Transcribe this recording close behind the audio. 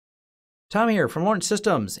Tom here from Lawrence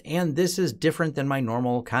Systems, and this is different than my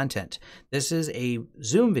normal content. This is a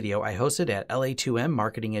Zoom video I hosted at LA2M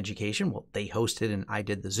Marketing Education. Well, they hosted and I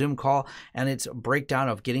did the Zoom call, and it's a breakdown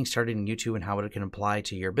of getting started in YouTube and how it can apply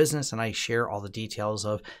to your business. And I share all the details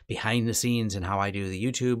of behind the scenes and how I do the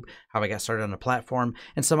YouTube, how I got started on the platform,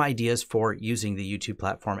 and some ideas for using the YouTube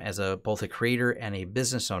platform as both a creator and a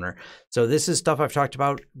business owner. So this is stuff I've talked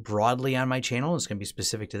about broadly on my channel. It's going to be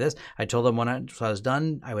specific to this. I told them when I was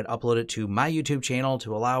done, I would upload it to my YouTube channel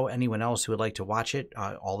to allow anyone else who would like to watch it.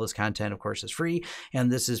 All this content, of course, is free,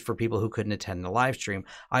 and this is for people who couldn't attend the live stream.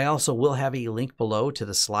 I also will have a link below to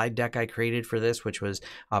the slide deck I created for this, which was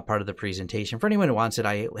part of the presentation. For anyone who wants it,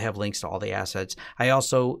 I have links to all the assets. I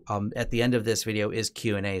also, at the end of this video, is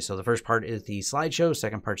Q&A. So the first part is the slideshow,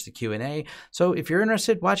 second part's the Q&A. So if you're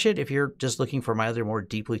interested, watch it. If you're just looking for my other more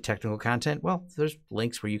deeply technical content, well, there's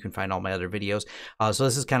links where you can find all my other videos. So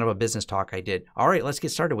this is kind of a business talk I did. All right, let's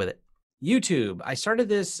get started with it. YouTube. I started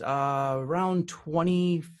this around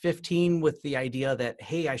 2015 with the idea that,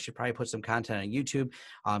 hey, I should probably put some content on YouTube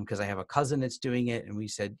because I have a cousin that's doing it. And we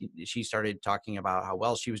said, she started talking about how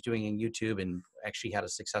well she was doing in YouTube and actually had a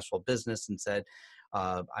successful business and said,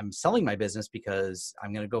 I'm selling my business because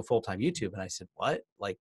I'm going to go full-time YouTube. And I said, what?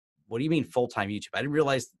 Like, what do you mean full-time YouTube? I didn't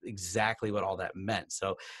realize exactly what all that meant.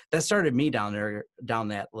 So that started me down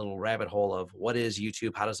that little rabbit hole of what is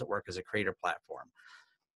YouTube? How does it work as a creator platform?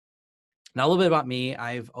 Now, a little bit about me.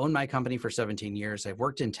 I've owned my company for 17 years. I've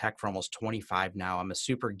worked in tech for almost 25 now. I'm a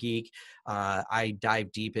super geek. I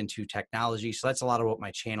dive deep into technology. So that's a lot of what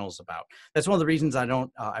my channel is about. That's one of the reasons I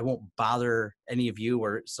won't bother any of you,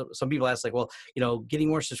 or some people ask like, well, getting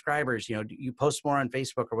more subscribers, do you post more on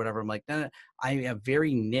Facebook or whatever? I'm like, no, I have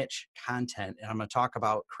very niche content, and I'm going to talk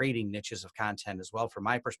about creating niches of content as well from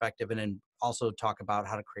my perspective, and then also talk about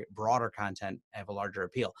how to create broader content and have a larger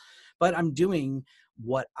appeal. But I'm doing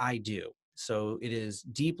what I do. So it is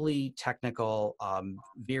deeply technical,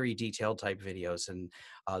 very detailed type videos, and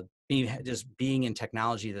being in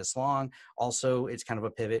technology this long. Also, it's kind of a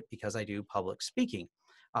pivot because I do public speaking.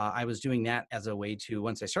 I was doing that as a way to,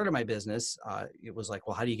 once I started my business, it was like,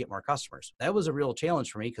 well, how do you get more customers? That was a real challenge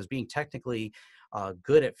for me because being technically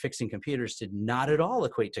good at fixing computers did not at all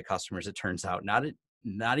equate to customers, it turns out,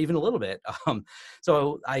 not even a little bit.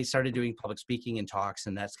 So I started doing public speaking and talks,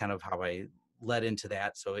 and that's kind of how I led into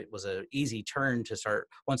that. So it was an easy turn to start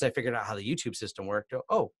once I figured out how the YouTube system worked.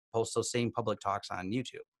 Oh, post those same public talks on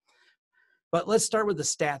YouTube. But let's start with the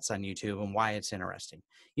stats on YouTube and why it's interesting.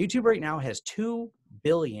 YouTube right now has 2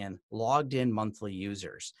 billion logged in monthly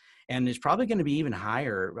users. And it's probably going to be even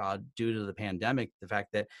higher due to the pandemic, the fact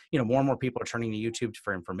that, more and more people are turning to YouTube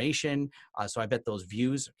for information. So I bet those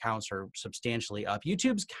views counts are substantially up.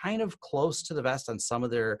 YouTube's kind of close to the vest on some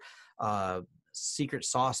of their secret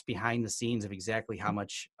sauce behind the scenes of exactly how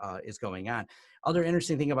much is going on. Other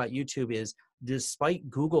interesting thing about YouTube is, despite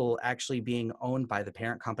Google actually being owned by the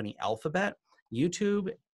parent company Alphabet, YouTube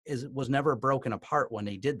was never broken apart when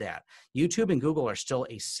they did that. YouTube and Google are still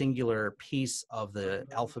a singular piece of the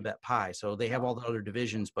Alphabet pie. So they have all the other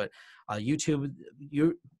divisions, but YouTube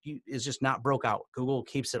is just not broke out. Google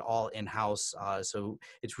keeps it all in-house. So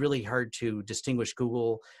it's really hard to distinguish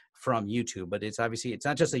Google from YouTube, but it's not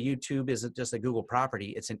just a YouTube isn't just a Google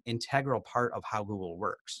property. It's an integral part of how Google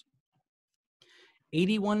works.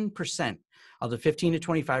 81% of the 15 to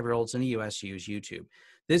 25-year-olds in the US use YouTube.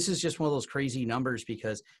 This is just one of those crazy numbers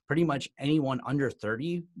because pretty much anyone under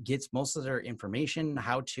 30 gets most of their information,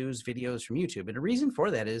 how-tos, videos from YouTube. And the reason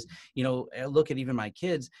for that is, I look at even my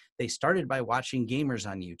kids, they started by watching gamers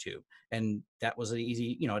on YouTube. And that was an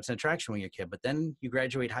easy, it's an attraction when you're a kid. But then you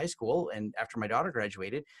graduate high school, and after my daughter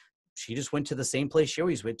graduated, she just went to the same place she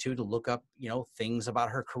always went to look up, things about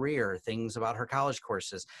her career, things about her college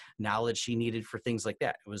courses, knowledge she needed for things like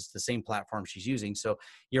that. It was the same platform she's using. So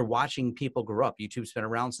you're watching people grow up. YouTube's been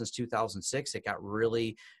around since 2006. It got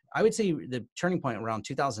really, I would say the turning point around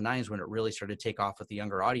 2009 is when it really started to take off with the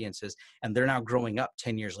younger audiences, and they're now growing up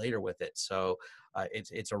 10 years later with it. So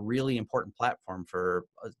it's a really important platform for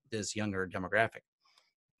this younger demographic.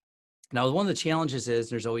 Now, one of the challenges is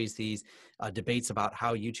there's always these debates about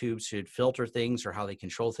how YouTube should filter things or how they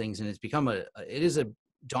control things. And it's become it is a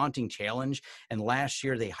daunting challenge. And last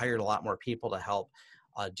year they hired a lot more people to help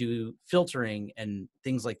do filtering and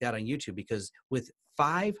things like that on YouTube, because with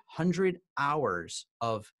 500 hours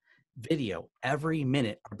of video every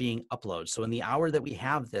minute are being uploaded. So in the hour that we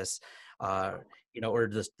have this, or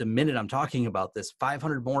the minute I'm talking about this,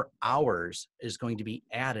 500 more hours is going to be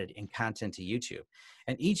added in content to YouTube.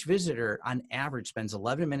 And each visitor on average spends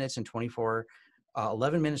 11 minutes and 24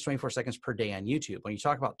 11 minutes, 24 seconds per day on YouTube. When you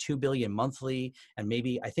talk about 2 billion monthly, and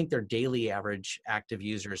maybe I think their daily average active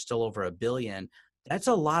user is still over 1 billion, that's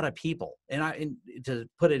a lot of people. And to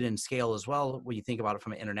put it in scale as well, when you think about it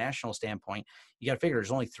from an international standpoint, you got to figure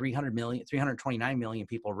there's only 329 million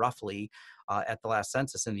people roughly at the last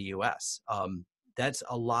census in the US. That's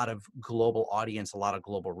a lot of global audience, a lot of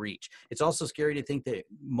global reach. It's also scary to think that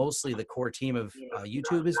mostly the core team of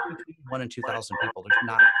YouTube is between 1 and 2,000 people. There's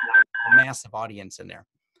not a massive audience in there.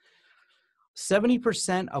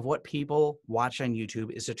 70% of what people watch on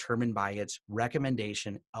YouTube is determined by its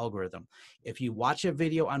recommendation algorithm. If you watch a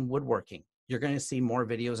video on woodworking, you're going to see more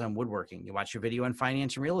videos on woodworking. You watch a video on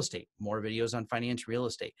finance and real estate, more videos on finance and real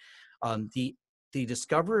estate. The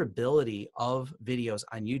discoverability of videos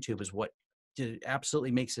on YouTube is what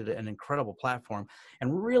absolutely makes it an incredible platform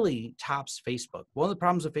and really tops Facebook. One of the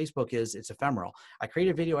problems with Facebook is it's ephemeral. I create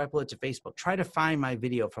a video, I upload it to Facebook. Try to find my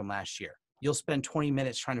video from last year. You'll spend 20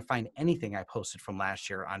 minutes trying to find anything I posted from last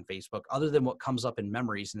year on Facebook other than what comes up in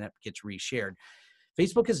memories and that gets reshared.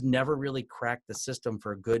 Facebook has never really cracked the system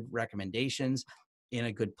for good recommendations and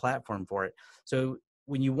a good platform for it. So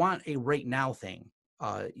when you want a right now thing,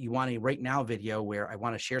 you want a right now video where I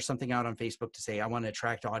want to share something out on Facebook to say, I want to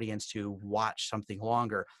attract audience to watch something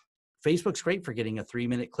longer. Facebook's great for getting a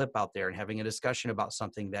 3-minute clip out there and having a discussion about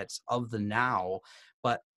something that's of the now,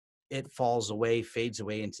 but it falls away, fades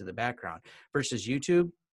away into the background. Versus YouTube,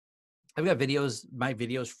 I've got videos, my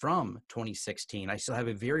videos from 2016. I still have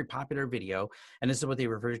a very popular video, and this is what they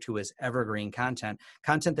refer to as evergreen content,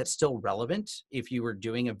 content that's still relevant. If you were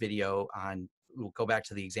doing a video on, we'll go back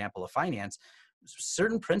to the example of finance,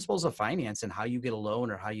 certain principles of finance and how you get a loan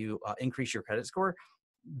or how you increase your credit score,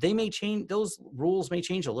 they may change, those rules may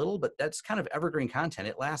change a little, but that's kind of evergreen content.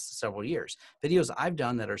 It lasts several years. Videos I've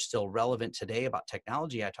done that are still relevant today about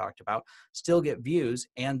technology I talked about still get views,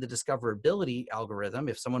 and the discoverability algorithm,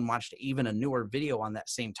 if someone watched even a newer video on that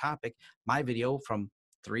same topic, my video from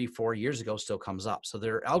 3-4 years ago still comes up. So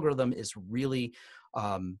their algorithm is really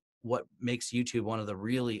what makes YouTube one of the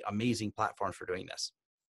really amazing platforms for doing this.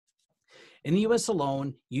 In the US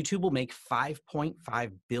alone, YouTube will make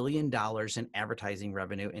 $5.5 billion in advertising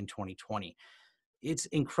revenue in 2020. It's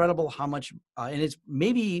incredible how much, and it's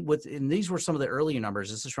maybe and these were some of the earlier numbers.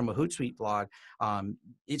 This is from a Hootsuite blog.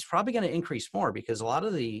 It's probably going to increase more because a lot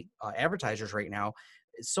of the advertisers right now,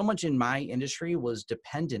 so much in my industry was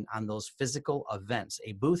dependent on those physical events.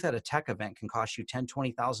 A booth at a tech event can cost you $10,000,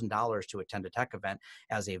 $20,000 to attend a tech event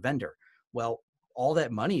as a vendor. Well, all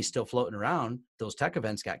that money is still floating around. Those tech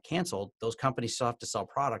events got canceled. Those companies still have to sell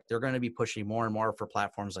product. They're going to be pushing more and more for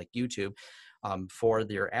platforms like YouTube for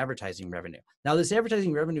their advertising revenue. Now, this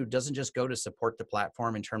advertising revenue doesn't just go to support the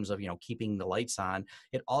platform in terms of, keeping the lights on.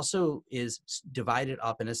 It also is divided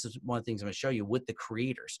up, and this is one of the things I'm going to show you, with the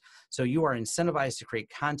creators. So you are incentivized to create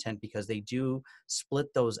content because they do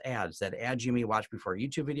split those ads. That ads you may watch before a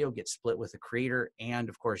YouTube video gets split with the creator and,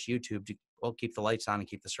 of course, YouTube to keep the lights on and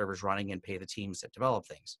keep the servers running and pay the teams that develop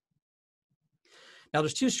things. Now,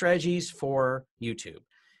 there's 2 strategies for YouTube.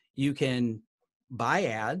 You can buy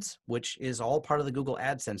ads, which is all part of the Google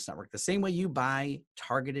AdSense network. The same way you buy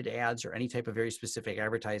targeted ads or any type of very specific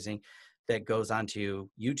advertising that goes onto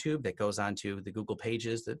YouTube, that goes onto the Google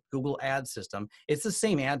pages, the Google ad system, it's the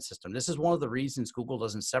same ad system. This is one of the reasons Google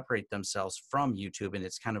doesn't separate themselves from YouTube, and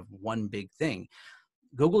it's kind of one big thing.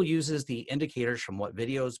 Google uses the indicators from what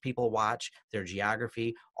videos people watch, their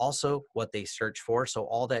geography, also what they search for. So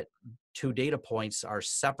all that 2 data points are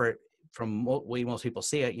separate from what way most people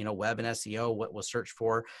see it, web and SEO, what was searched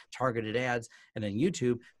for, targeted ads, and then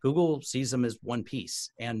YouTube, Google sees them as one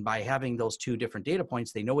piece. And by having those 2 different data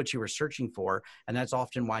points, they know what you were searching for. And that's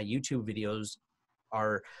often why YouTube videos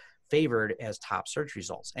are favored as top search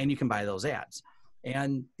results. And you can buy those ads.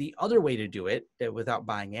 And the other way to do it without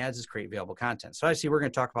buying ads is create available content. So obviously we're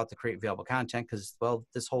going to talk about the create available content because, well,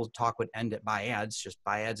 this whole talk would end at buy ads. Just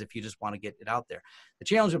buy ads if you just want to get it out there. The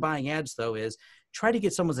challenge with buying ads, though, is try to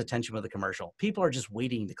get someone's attention with a commercial. People are just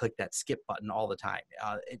waiting to click that skip button all the time.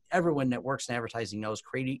 Everyone that works in advertising knows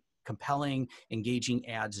creating compelling, engaging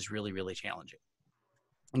ads is really, really challenging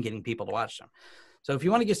and getting people to watch them. So if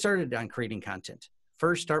you want to get started on creating content,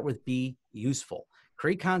 first start with be useful.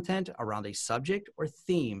 Create content around a subject or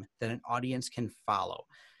theme that an audience can follow.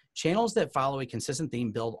 Channels that follow a consistent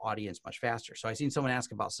theme build audience much faster. So I've seen someone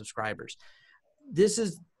ask about subscribers. This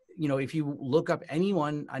is, if you look up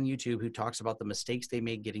anyone on YouTube who talks about the mistakes they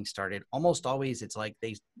made getting started, almost always it's like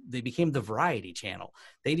they became the variety channel.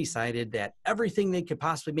 They decided that everything they could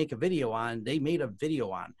possibly make a video on, they made a video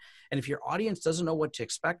on. And if your audience doesn't know what to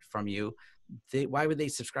expect from you, why would they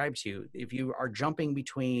subscribe to you? If you are jumping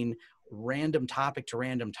between random topic to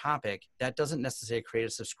random topic, that doesn't necessarily create a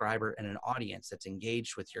subscriber and an audience that's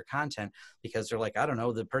engaged with your content, because they're like, I don't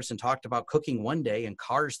know, the person talked about cooking one day and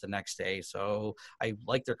cars the next day, so I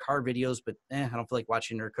like their car videos, but I don't feel like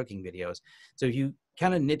watching their cooking videos. So if you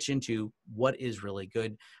kind of niche into what is really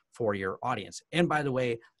good for your audience, and by the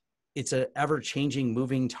way, it's an ever-changing,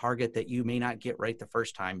 moving target that you may not get right the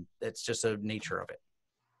first time. That's just a nature of it.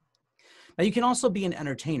 Now, you can also be an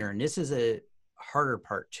entertainer, and this is a harder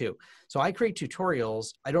part too. So I create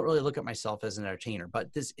tutorials. I don't really look at myself as an entertainer,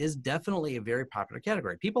 but this is definitely a very popular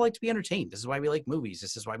category. People like to be entertained. This is why we like movies.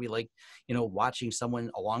 This is why we like, watching someone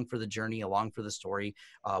along for the journey, along for the story,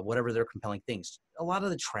 whatever their compelling things. A lot of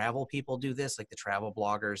the travel people do this, like the travel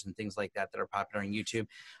bloggers and things like that are popular on YouTube.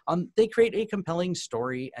 They create a compelling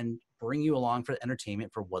story and bring you along for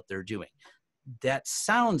entertainment for what they're doing. That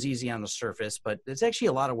sounds easy on the surface, but it's actually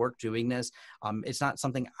a lot of work doing this. It's not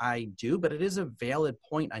something I do, but it is a valid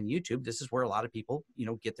point on YouTube. This is where a lot of people,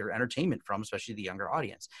 get their entertainment from, especially the younger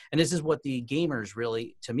audience. And this is what the gamers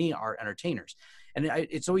really, to me, are entertainers. And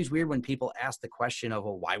it's always weird when people ask the question of,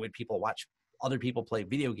 well, why would people watch other people play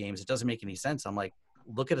video games? It doesn't make any sense. I'm like,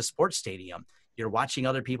 look at a sports stadium. You're watching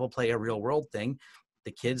other people play a real world thing.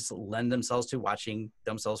 The kids lend themselves to watching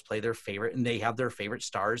themselves play their favorite, and they have their favorite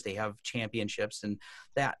stars. They have championships and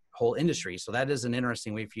that whole industry. So that is an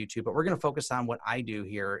interesting way for you too. But we're going to focus on what I do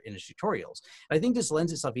here in the tutorials. And I think this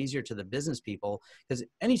lends itself easier to the business people, because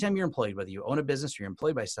anytime you're employed, whether you own a business or you're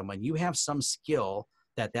employed by someone, you have some skill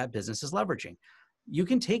that that business is leveraging. You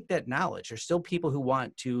can take that knowledge. There's still people who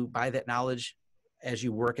want to buy that knowledge as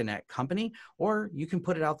you work in that company, or you can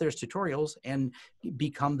put it out there as tutorials and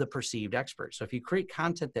become the perceived expert. So if you create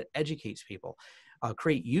content that educates people,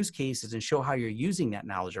 create use cases and show how you're using that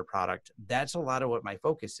knowledge or product, that's a lot of what my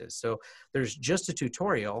focus is. So there's just a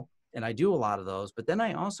tutorial, and I do a lot of those, but then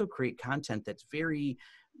I also create content that's very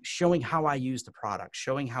showing how I use the product,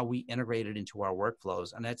 showing how we integrate it into our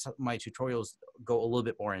workflows. And that's my tutorials go a little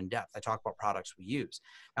bit more in depth. I talk about products we use.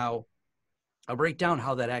 Now, I'll break down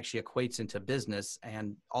how that actually equates into business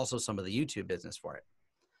and also some of the YouTube business for it.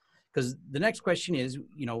 Because the next question is,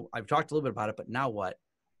 I've talked a little bit about it, but now what?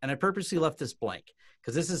 And I purposely left this blank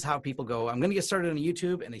because this is how people go, I'm going to get started on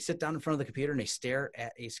YouTube, and they sit down in front of the computer and they stare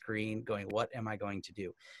at a screen going, what am I going to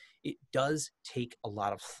do? It does take a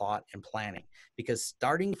lot of thought and planning, because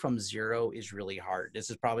starting from zero is really hard.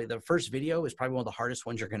 This is probably the first video is probably one of the hardest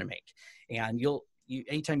ones you're going to make. And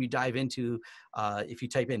anytime you dive into, if you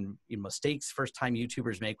type in mistakes first time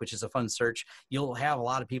YouTubers make, which is a fun search, you'll have a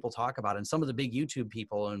lot of people talk about it. And some of the big YouTube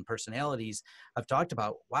people and personalities have talked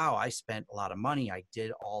about, wow, I spent a lot of money. I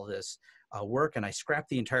did all this work and I scrapped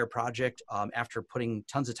the entire project after putting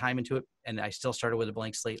tons of time into it. And I still started with a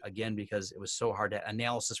blank slate again, because it was so hard to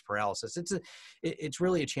analysis paralysis. It's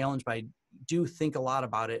really a challenge, but I do think a lot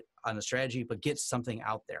about it on the strategy, but get something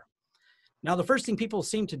out there. Now, the first thing people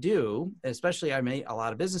seem to do, especially I meet a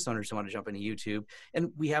lot of business owners who want to jump into YouTube, and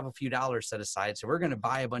we have a few dollars set aside, so we're going to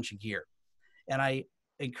buy a bunch of gear. And I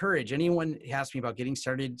encourage anyone who asks me about getting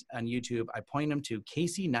started on YouTube, I point them to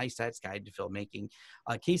Casey Neistat's Guide to Filmmaking.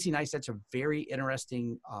 Casey Neistat's a very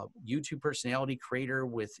interesting YouTube personality creator.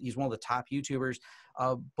 He's one of the top YouTubers.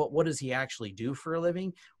 But what does he actually do for a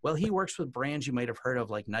living? Well, he works with brands you might have heard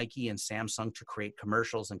of, like Nike and Samsung, to create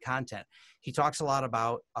commercials and content. He talks a lot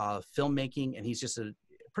about filmmaking, and he's just a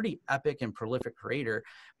pretty epic and prolific creator.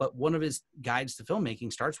 But one of his guides to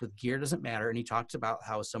filmmaking starts with gear doesn't matter. And he talks about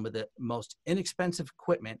how some of the most inexpensive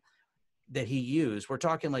equipment that he used, we're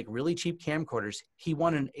talking like really cheap camcorders. He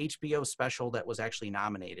won an HBO special that was actually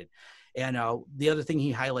nominated. And the other thing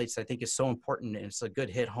he highlights, I think, is so important, and it's a good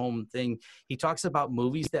hit home thing. He talks about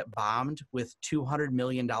movies that bombed with $200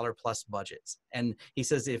 million plus budgets. And he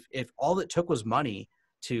says, if all it took was money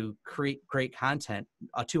to create great content,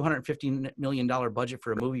 a $250 million budget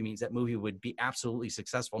for a movie means that movie would be absolutely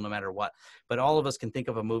successful no matter what. But all of us can think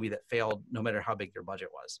of a movie that failed no matter how big their budget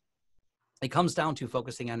was. It comes down to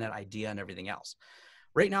focusing on that idea and everything else.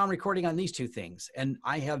 Right now I'm recording on these two things, and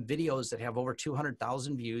I have videos that have over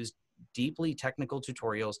 200,000 views, deeply technical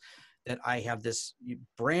tutorials that I have this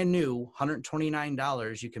brand new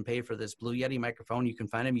 $129 you can pay for this Blue Yeti microphone. You can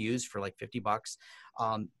find them used for like $50.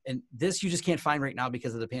 And this you just can't find right now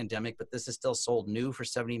because of the pandemic, but this is still sold new for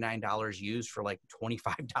 $79, used for like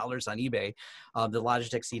 $25 on eBay. The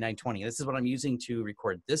Logitech C920. This is what I'm using to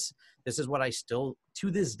record this. This is what I still to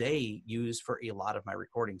this day use for a lot of my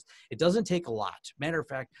recordings. It doesn't take a lot. Matter of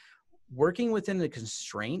fact, working within the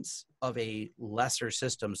constraints of a lesser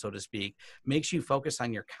system, so to speak, makes you focus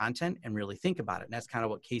on your content and really think about it. And that's kind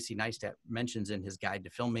of what Casey Neistat mentions in his guide to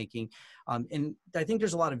filmmaking. And I think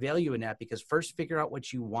there's a lot of value in that, because first figure out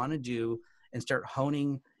what you want to do and start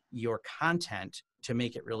honing your content to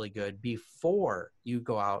make it really good before you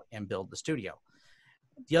go out and build the studio.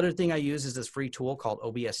 The other thing I use is this free tool called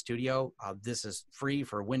OBS Studio. This is free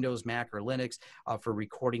for Windows, Mac, or Linux for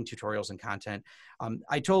recording tutorials and content.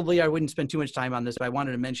 I told Lee I wouldn't spend too much time on this, but I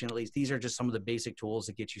wanted to mention at least these are just some of the basic tools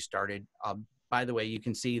that get you started. By the way, you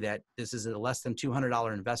can see that this is a less than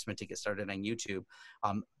 $200 investment to get started on YouTube.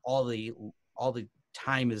 All the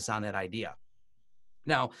time is on that idea.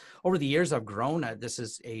 Now, over the years, I've grown. This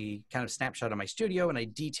is a kind of snapshot of my studio, and I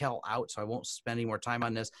detail out, so I won't spend any more time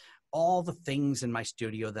on this, all the things in my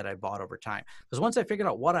studio that I bought over time. Because once I figured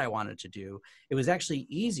out what I wanted to do, it was actually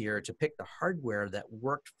easier to pick the hardware that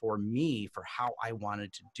worked for me for how I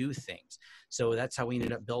wanted to do things. So that's how we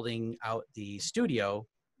ended up building out the studio,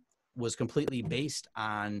 was completely based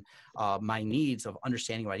on my needs of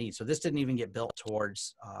understanding what I need. So this didn't even get built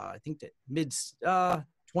towards, I think that mid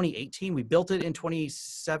 2018. We built it in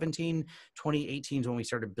 2017. 2018 is when we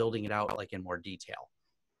started building it out like in more detail.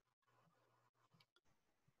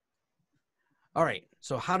 All right,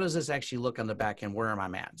 so how does this actually look on the back end? Where am I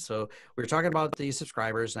at? So we were talking about the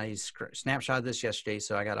subscribers, and I snapshot this yesterday.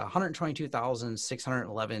 So I got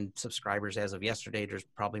 122,611 subscribers as of yesterday. There's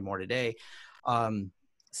probably more today.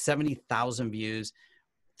 70,000 views,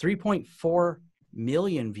 3.4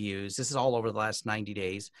 million views. This is all over the last 90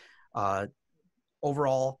 days.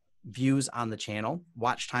 Overall views on the channel,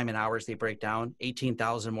 watch time in hours, they break down,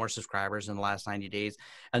 18,000 more subscribers in the last 90 days.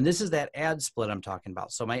 And this is that ad split I'm talking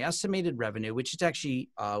about. So my estimated revenue, which is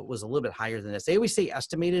actually was a little bit higher than this. They always say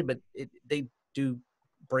estimated, but they do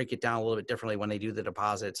break it down a little bit differently when they do the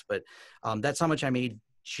deposits. But that's how much I made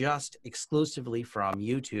just exclusively from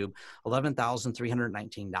YouTube,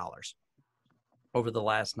 $11,319 over the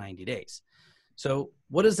last 90 days. So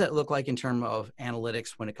what does that look like in terms of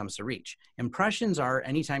analytics when it comes to reach? Impressions are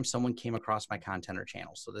anytime someone came across my content or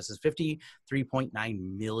channel. So this is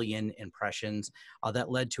 53.9 million impressions. That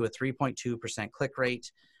led to a 3.2% click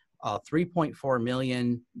rate, 3.4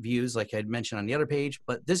 million views, like I had mentioned on the other page.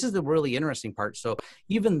 But this is the really interesting part. So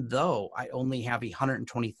even though I only have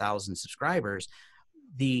 120,000 subscribers,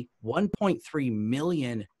 the 1.3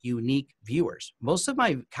 million unique viewers. Most of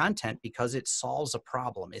my content, because it solves a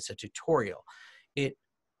problem, it's a tutorial. It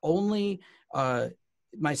only,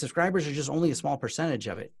 my subscribers are just only a small percentage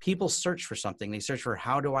of it. People search for something. They search for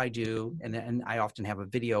how do I do, and I often have a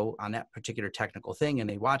video on that particular technical thing, and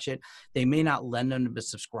they watch it. They may not lend them to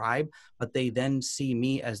subscribe, but they then see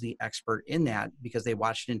me as the expert in that because they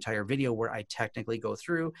watched an entire video where I technically go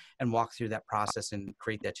through and walk through that process and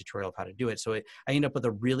create that tutorial of how to do it. So I end up with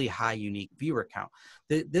a really high unique viewer count.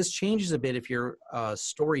 This changes a bit if you're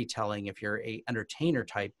storytelling, if you're a entertainer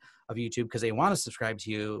type of YouTube, because they want to subscribe to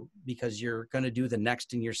you because you're going to do the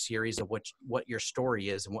next in your series of what your story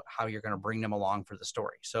is and how you're going to bring them along for the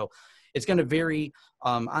story. So it's going to vary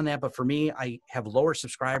on that. But for me, I have lower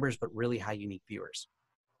subscribers, but really high unique viewers.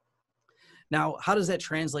 Now, how does that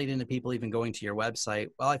translate into people even going to your website?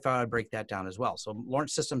 Well, I thought I'd break that down as well. So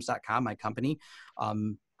lawrencesystems.com, my company,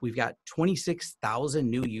 we've got 26,000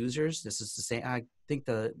 new users. This is the same. I think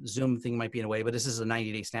the Zoom thing might be in a way, but this is a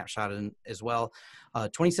 90-day snapshot as well.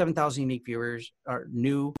 27,000 unique viewers, or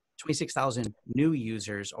 26,000 new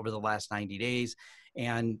users over the last 90 days.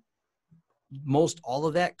 And most all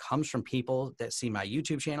of that comes from people that see my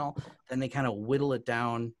YouTube channel. Then they kind of whittle it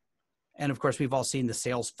down. And of course, we've all seen the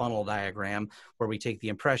sales funnel diagram where we take the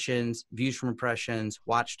impressions, views from impressions,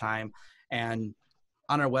 watch time, and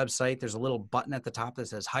on our website, there's a little button at the top that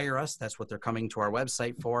says hire us. That's what they're coming to our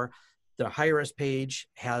website for. The hire us page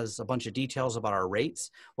has a bunch of details about our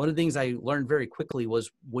rates. One of the things I learned very quickly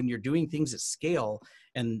was when you're doing things at scale,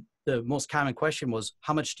 and the most common question was,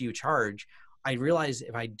 how much do you charge? I realized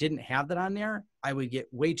if I didn't have that on there, I would get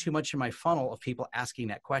way too much in my funnel of people asking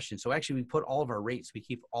that question. So actually we put all of our rates, we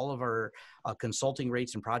keep all of our consulting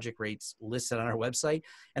rates and project rates listed on our website.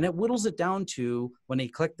 And it whittles it down to when they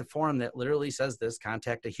click the form that literally says this,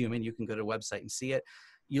 contact a human, you can go to the website and see it.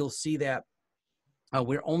 You'll see that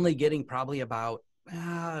we're only getting probably about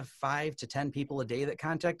 5 to 10 people a day that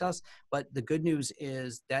contact us. But the good news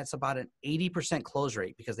is that's about an 80% close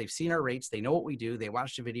rate because they've seen our rates. They know what we do. They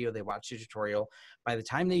watched the video. They watched the tutorial. By the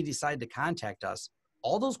time they decide to contact us,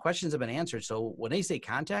 all those questions have been answered. So when they say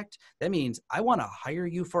contact, that means I want to hire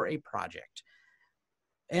you for a project.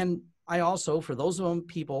 And I also, for those of them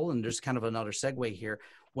people, and there's kind of another segue here,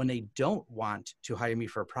 when they don't want to hire me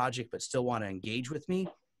for a project but still want to engage with me,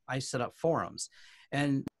 I set up forums.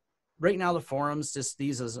 And right now, the forums,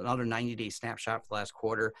 these is another 90-day snapshot for the last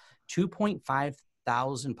quarter, 2.5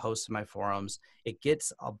 thousand posts in my forums. It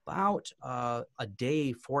gets about a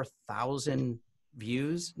day, 4,000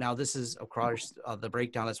 views. Now this is across the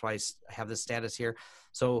breakdown. That's why I have this status here.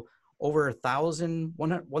 So over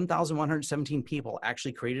 1,117 people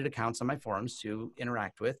actually created accounts on my forums to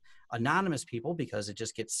interact with. Anonymous people, because it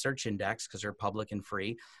just gets search indexed because they're public and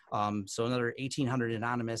free. So another 1,800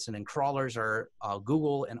 anonymous, and then crawlers are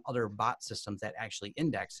Google and other bot systems that actually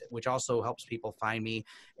index it, which also helps people find me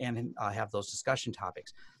and have those discussion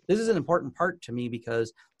topics. This is an important part to me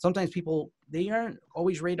because sometimes people, they aren't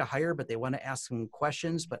always ready to hire, but they want to ask some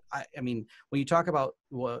questions. But I mean, when you talk about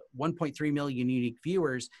 1.3 million unique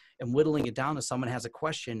viewers and whittling it down to someone has a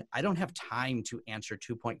question, I don't have time to answer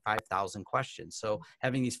 2.5 thousand questions. So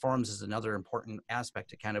having these forums is another important aspect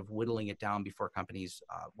to kind of whittling it down before companies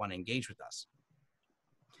want to engage with us.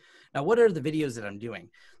 Now, what are the videos that I'm doing?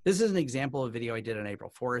 This is an example of a video I did on April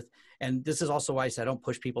 4th. And this is also why I said I don't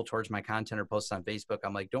push people towards my content or posts on Facebook.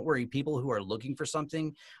 I'm like, don't worry, people who are looking for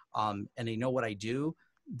something and they know what I do,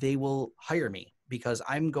 they will hire me because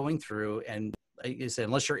I'm going through, and like I said,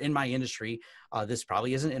 unless you're in my industry, this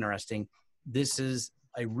probably isn't interesting. This is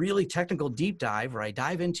a really technical deep dive where I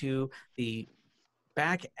dive into the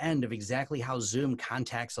back end of exactly how Zoom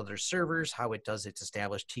contacts other servers, how it does its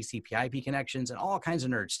established TCP/IP connections, and all kinds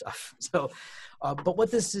of nerd stuff. So, but what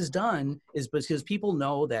this has done is because people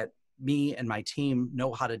know that me and my team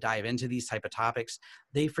know how to dive into these type of topics,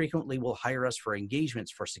 they frequently will hire us for engagements,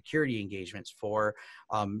 for security engagements, for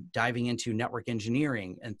diving into network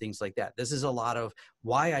engineering and things like that. This is a lot of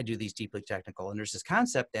why I do these deeply technical. And there's this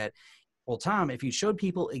concept that, well, Tom, if you showed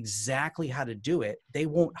people exactly how to do it, they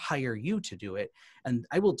won't hire you to do it. And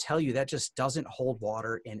I will tell you that just doesn't hold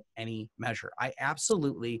water in any measure. I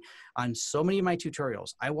absolutely, on so many of my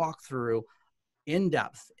tutorials, I walk through in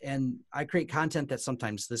depth, and I create content that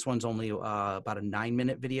sometimes, this one's only about a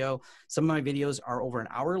 9-minute video. Some of my videos are over an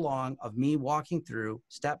hour long of me walking through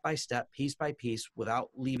step by step, piece by piece, without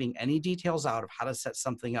leaving any details out of how to set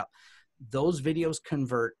something up. Those videos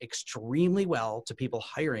convert extremely well to people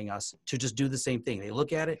hiring us to just do the same thing. They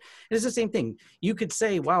look at it, and it's the same thing. You could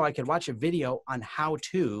say, wow, I could watch a video on how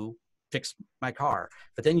to fix my car.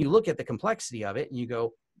 But then you look at the complexity of it and you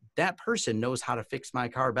go, that person knows how to fix my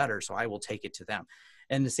car better, so I will take it to them.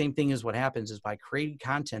 And the same thing is what happens is by creating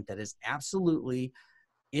content that is absolutely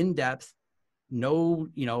in-depth, no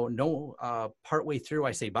partway through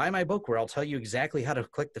I say buy my book where I'll tell you exactly how to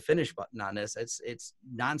click the finish button on this. It's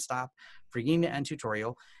nonstop, beginning to end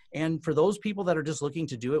tutorial. And for those people that are just looking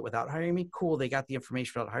to do it without hiring me, cool, they got the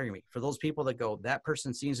information without hiring me. For those people that go, that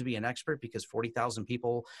person seems to be an expert because 40,000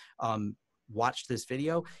 people watched this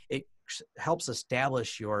video, it helps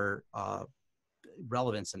establish your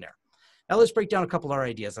relevance in there. Now let's break down a couple other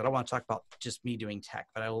ideas. I don't want to talk about just me doing tech,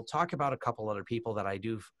 but I will talk about a couple other people that I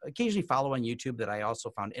do occasionally follow on YouTube that I also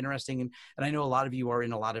found interesting. And I know a lot of you are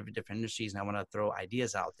in a lot of different industries, and I want to throw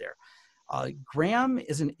ideas out there. Graham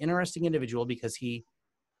is an interesting individual because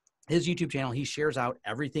his YouTube channel, he shares out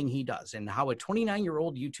everything he does and how a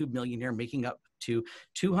 29-year-old YouTube millionaire making up to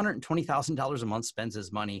 $220,000 a month spends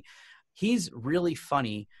his money. He's really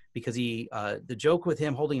funny because the joke with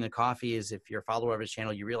him holding the coffee is, if you're a follower of his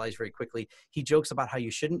channel, you realize very quickly, he jokes about how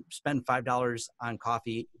you shouldn't spend $5 on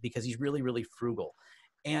coffee because he's really, really frugal.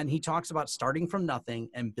 And he talks about starting from nothing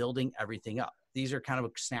and building everything up. These are kind of a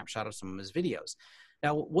snapshot of some of his videos.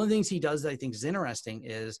 Now, one of the things he does that I think is interesting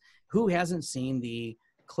is, who hasn't seen the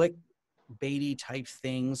clickbaity type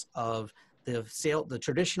things of the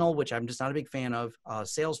traditional, which I'm just not a big fan of,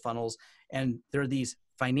 sales funnels. And there are these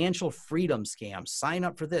financial freedom scams. Sign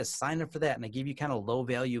up for this, sign up for that. And they give you kind of low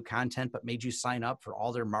value content, but made you sign up for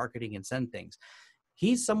all their marketing and send things.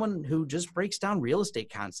 He's someone who just breaks down real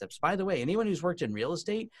estate concepts. By the way, anyone who's worked in real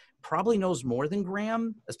estate probably knows more than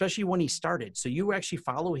Graham, especially when he started. So you actually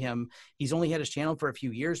follow him. He's only had his channel for a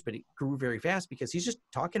few years, but it grew very fast because he's just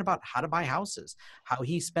talking about how to buy houses, how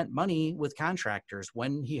he spent money with contractors,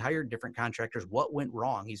 when he hired different contractors, what went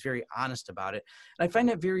wrong. He's very honest about it. And I find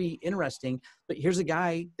that very interesting. But here's a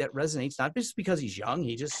guy that resonates, not just because he's young,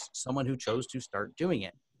 he's just someone who chose to start doing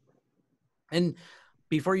it. And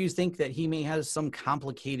before you think that he may have some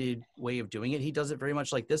complicated way of doing it, he does it very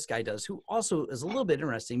much like this guy does, who also is a little bit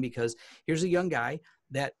interesting because here's a young guy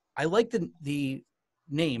that I like the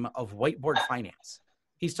name of Whiteboard Finance.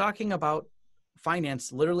 He's talking about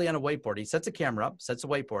finance literally on a whiteboard. He sets a camera up, sets a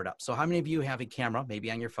whiteboard up. So how many of you have a camera,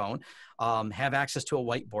 maybe on your phone, have access to a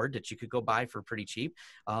whiteboard that you could go buy for pretty cheap,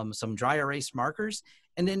 some dry erase markers,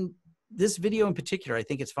 and then this video in particular, I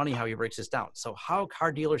think it's funny how he breaks this down. So how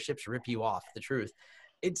car dealerships rip you off, the truth.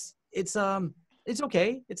 It's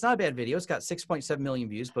okay. It's not a bad video. It's got 6.7 million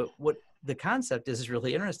views, but what the concept is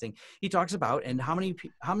really interesting. He talks about, and how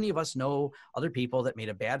many of us know other people that made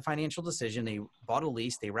a bad financial decision? They bought a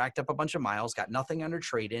lease, they racked up a bunch of miles, got nothing under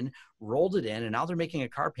trade-in, rolled it in, and now they're making a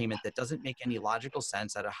car payment that doesn't make any logical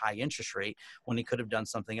sense at a high interest rate when they could have done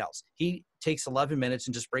something else. He takes 11 minutes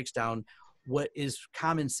and just breaks down what is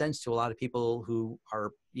common sense to a lot of people who are,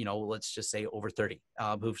 let's just say over 30,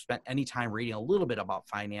 who've spent any time reading a little bit about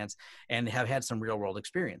finance and have had some real world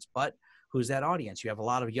experience. But who's that audience? You have a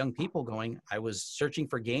lot of young people going, I was searching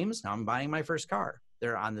for games, now I'm buying my first car.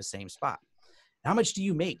 They're on the same spot. How much do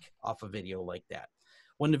you make off a video like that?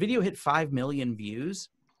 When the video hit 5 million views,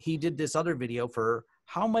 he did this other video for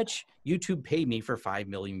how much YouTube paid me for 5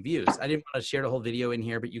 million views. I didn't want to share the whole video in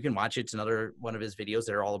here, but you can watch it. It's another one of his videos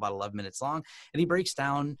that are all about 11 minutes long. And he breaks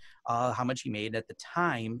down how much he made at the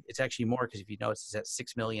time. It's actually more, because if you notice, it's at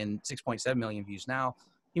 6.7 million views now.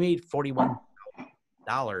 He made $41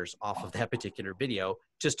 off of that particular video,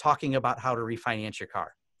 just talking about how to refinance your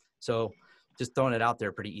car. So just throwing it out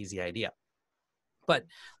there, pretty easy idea. But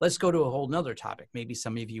let's go to a whole nother topic. Maybe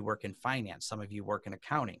some of you work in finance, some of you work in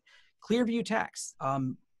accounting. Clearview Tax.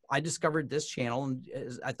 I discovered this channel and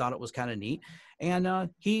I thought it was kind of neat. And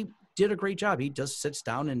he did a great job. He just sits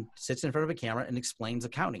down and sits in front of a camera and explains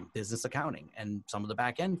accounting, business accounting, and some of the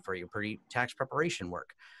back end for you, pretty tax preparation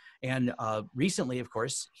work. And recently, of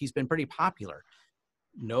course, he's been pretty popular.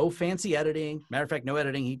 No fancy editing. Matter of fact, no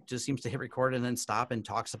editing. He just seems to hit record and then stop and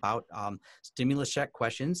talks about stimulus check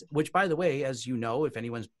questions, which, by the way, as you know, if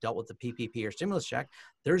anyone's dealt with the PPP or stimulus check,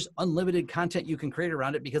 there's unlimited content you can create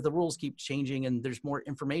around it because the rules keep changing and there's more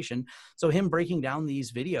information. So him breaking down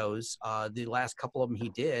these videos, the last couple of them he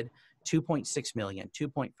did, 2.6 million,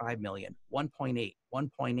 2.5 million, 1.8,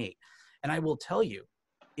 1.8. And I will tell you,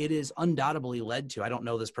 it is undoubtedly led to, I don't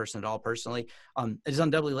know this person at all personally, it has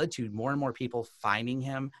undoubtedly led to more and more people finding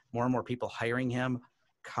him, more and more people hiring him,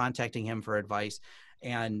 contacting him for advice.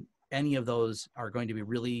 And any of those are going to be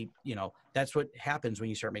really, that's what happens when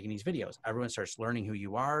you start making these videos. Everyone starts learning who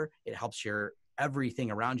you are. It helps your everything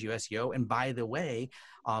around you SEO. And by the way,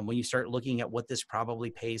 when you start looking at what this probably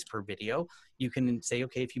pays per video, you can say,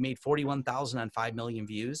 okay, if you made 41,000 on 5 million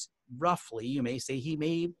views, roughly, you may say he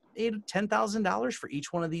made $10,000 for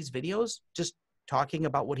each one of these videos, just talking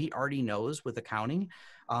about what he already knows with accounting.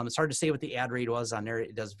 It's hard to say what the ad rate was on there.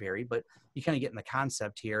 It does vary, but you kind of get in the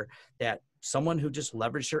concept here that someone who just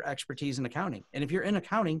leveraged their expertise in accounting. And if you're in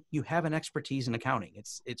accounting, you have an expertise in accounting.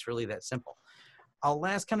 It's really that simple. I'll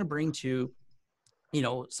last kind of bring to,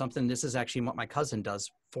 something, this is actually what my cousin does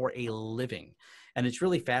for a living. And it's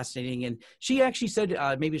really fascinating. And she actually said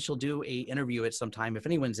maybe she'll do a interview at some time. If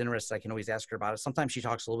anyone's interested, I can always ask her about it. Sometimes she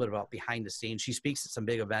talks a little bit about behind the scenes. She speaks at some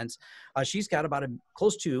big events. She's got about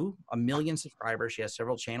close to 1 million subscribers. She has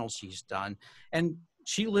several channels she's done. And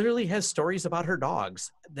she literally has stories about her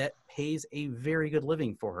dogs that pays a very good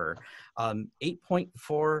living for her.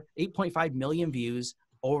 8.5 million views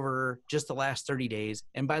over just the last 30 days.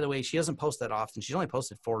 And by the way, she doesn't post that often. She's only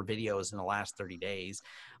posted 4 videos in the last 30 days.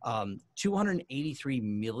 283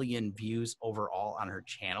 million views overall on her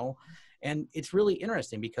channel. And it's really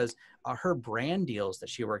interesting because her brand deals that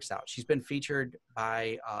she works out, she's been featured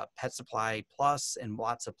by Pet Supply Plus and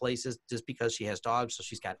lots of places just because she has dogs. So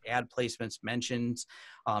she's got ad placements, mentions,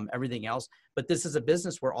 everything else. But this is a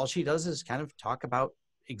business where all she does is kind of talk about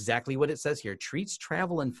exactly what it says here: treats,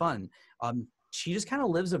 travel, and fun. She just kind of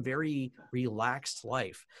lives a very relaxed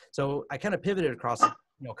life. So I kind of pivoted across a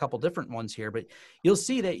couple different ones here, but you'll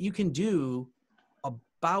see that you can do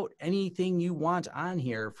about anything you want on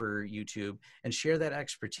here for YouTube and share that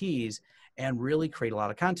expertise and really create a lot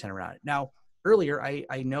of content around it. Now, earlier, I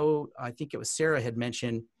think it was Sarah had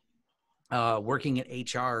mentioned working in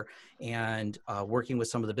HR and working with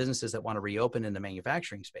some of the businesses that want to reopen in the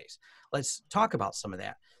manufacturing space. Let's talk about some of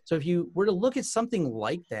that. So if you were to look at something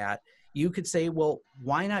like that, you could say, well,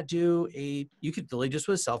 why not you could delay just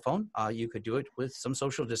with a cell phone. You could do it with some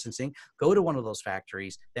social distancing, go to one of those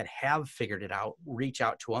factories that have figured it out, reach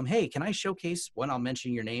out to them. Hey, can I showcase, when I'll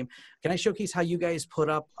mention your name, can I showcase how you guys put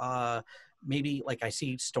up, maybe like I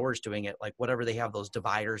see stores doing it, like whatever they have those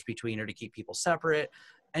dividers between or to keep people separate,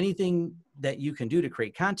 anything that you can do to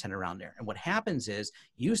create content around there. And what happens is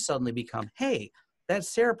you suddenly become, hey, that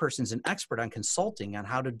Sarah person's an expert on consulting on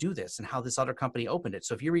how to do this and how this other company opened it.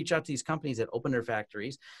 So if you reach out to these companies that open their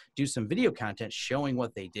factories, do some video content showing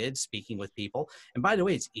what they did, speaking with people. And by the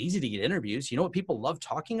way, it's easy to get interviews. You know what people love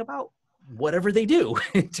talking about? Whatever they do.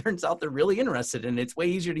 It turns out they're really interested and it's way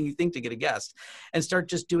easier than you think to get a guest, and start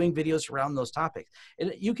just doing videos around those topics.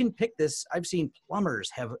 And you can pick this. I've seen plumbers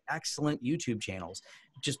have excellent YouTube channels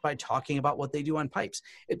just by talking about what they do on pipes.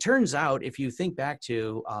 It turns out, if you think back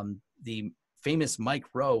to the famous Mike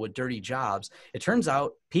Rowe with Dirty Jobs. It turns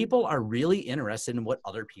out people are really interested in what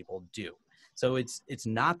other people do. So it's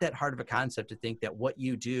not that hard of a concept to think that what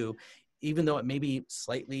you do, even though it may be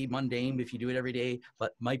slightly mundane if you do it every day,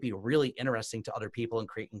 but might be really interesting to other people and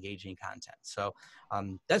create engaging content. So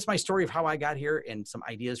that's my story of how I got here and some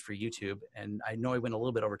ideas for YouTube. And I know I went a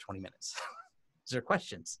little bit over 20 minutes. Is there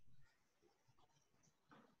questions?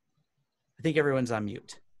 I think everyone's on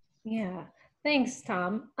mute. Yeah, thanks,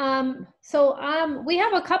 Tom. We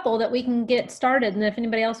have a couple that we can get started, and if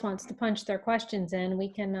anybody else wants to punch their questions in, we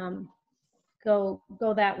can go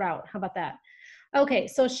that route. How about that? Okay,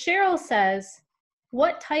 so Cheryl says,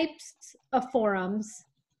 what type of forum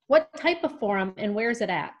and where's it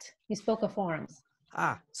at? You spoke of forums.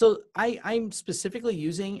 So I'm specifically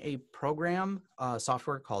using a program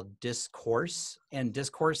software called Discourse, and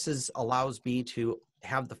Discourse allows me to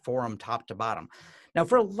have the forum top to bottom. Now,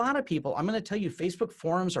 for a lot of people, I'm going to tell you, Facebook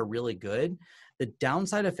forums are really good. The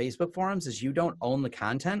downside of Facebook forums is you don't own the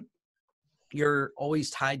content. You're always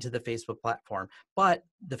tied to the Facebook platform, but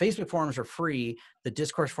the Facebook forums are free. The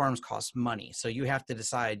Discourse forums cost money. So you have to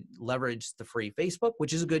decide, leverage the free Facebook,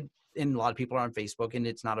 which is a good, and a lot of people are on Facebook, and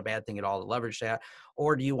it's not a bad thing at all to leverage that.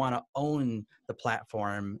 Or do you want to own the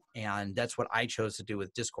platform? And that's what I chose to do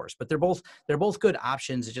with Discourse. But they're both good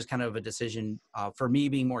options. It's just kind of a decision. For me,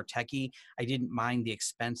 being more techie, I didn't mind the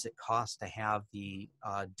expense it costs to have the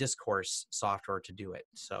Discourse software to do it.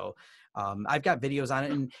 So I've got videos on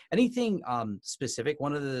it, and anything specific.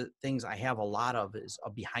 One of the things I have a lot of is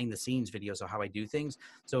behind the scenes videos of how I do things.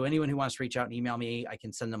 So anyone who wants to reach out and email me, I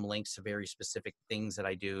can send them links to very specific things that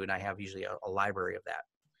I do. And I have usually a library of that.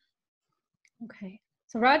 Okay.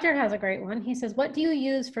 So Roger has a great one. He says, what do you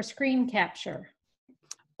use for screen capture?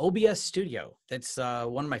 OBS Studio. That's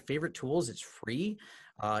one of my favorite tools. It's free.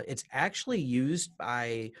 It's actually used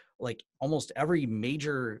by like almost every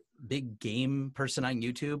major big game person on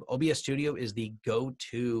YouTube. OBS Studio is the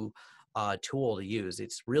go-to tool to use.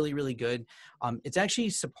 It's really, really good. It's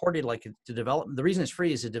actually supported, like the reason it's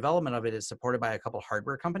free is the development of it is supported by a couple of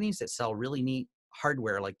hardware companies that sell really neat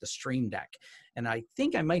hardware like the Stream Deck. And I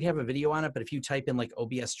think I might have a video on it, but if you type in like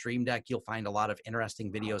OBS Stream Deck, you'll find a lot of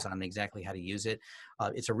interesting videos on exactly how to use it.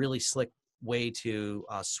 It's a really slick way to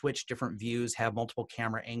switch different views, have multiple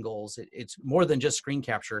camera angles. It's more than just screen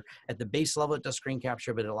capture. At the base level, it does screen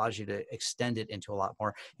capture, but it allows you to extend it into a lot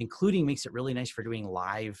more, including makes it really nice for doing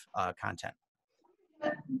live content.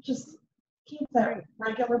 Just keep that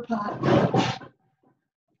regular pot.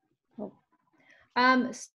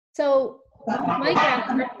 So Mike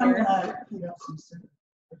asked,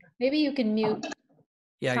 maybe you can mute.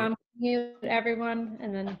 Yeah. Tom, mute everyone,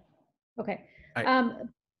 and then, okay. Right.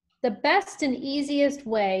 The best and easiest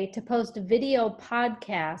way to post video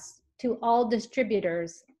podcasts to all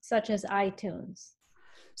distributors, such as iTunes.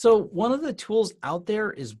 So one of the tools out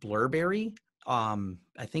there is Blurberry. I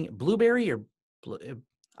think Blueberry or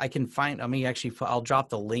I can find. Let me actually. I'll drop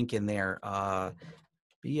the link in there.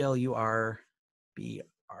 BLURBR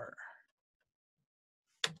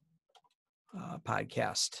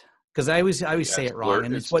podcast, because I always say it wrong,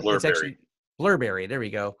 and it's actually Blurberry. There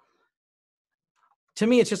we go. To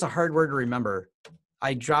me, it's just a hard word to remember.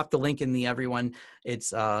 I dropped the link in the everyone.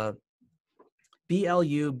 It's BLUBRRY.com.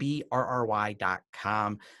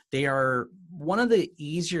 They are one of the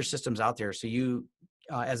easier systems out there. So you,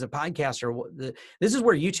 as a podcaster, this is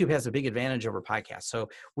where YouTube has a big advantage over podcasts. So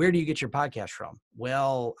where do you get your podcast from?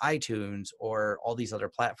 Well, iTunes or all these other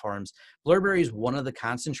platforms. Blurberry is one of the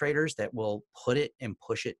concentrators that will put it and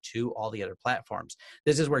push it to all the other platforms.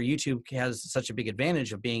 This is where YouTube has such a big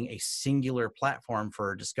advantage of being a singular platform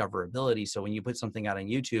for discoverability. So when you put something out on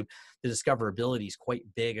YouTube, the discoverability is quite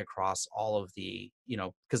big across all of the,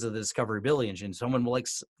 because of the discoverability engine. Someone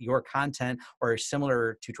likes your content or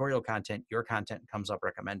similar tutorial content, your content comes up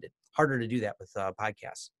recommended. Harder to do that with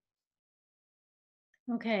podcasts.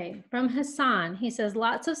 Okay, from Hassan, he says,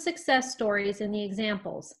 lots of success stories in the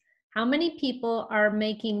examples. How many people are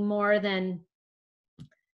making more than,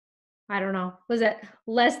 I don't know, was it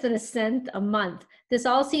less than $0.01 a month? This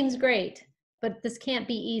all seems great, but this can't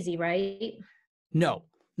be easy, right? No,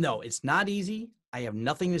 it's not easy. I have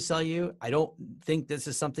nothing to sell you. I don't think this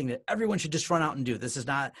is something that everyone should just run out and do. This is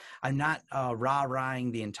not, I'm not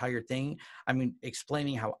rah-rahing the entire thing. I'm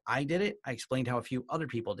explaining how I did it. I explained how a few other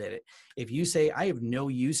people did it. If you say, I have no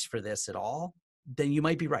use for this at all, then you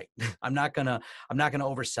might be right. I'm not gonna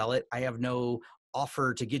oversell it. I have no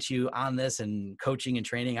offer to get you on this and coaching and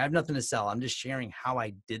training. I have nothing to sell. I'm just sharing how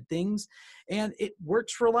I did things, and it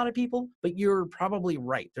works for a lot of people, but you're probably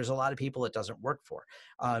right. There's a lot of people it doesn't work for.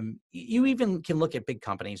 You even can look at big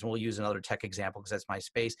companies, and we'll use another tech example because that's my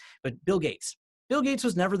space, but Bill Gates Bill Gates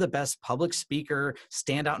was never the best public speaker,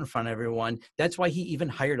 stand out in front of everyone. That's why he even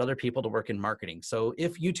hired other people to work in marketing. So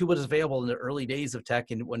if YouTube was available in the early days of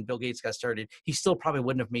tech and when Bill Gates got started, he still probably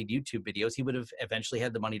wouldn't have made YouTube videos. He would have eventually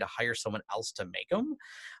had the money to hire someone else to make them.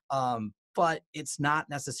 But it's not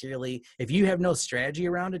necessarily, if you have no strategy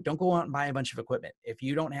around it, don't go out and buy a bunch of equipment. If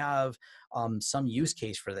you don't have some use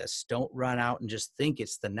case for this, don't run out and just think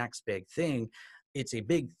it's the next big thing. It's a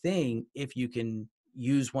big thing if you can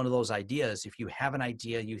use one of those ideas. If you have an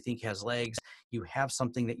idea you think has legs, you have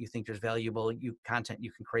something that you think is valuable, content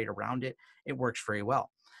you can create around it, it works very well.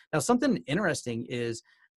 Now, something interesting is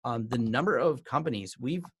the number of companies.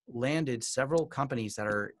 We've landed several companies that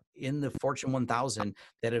are in the Fortune 1000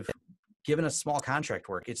 that have given us small contract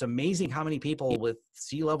work. It's amazing how many people with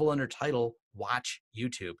C-level under title watch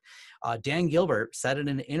YouTube. Dan Gilbert said in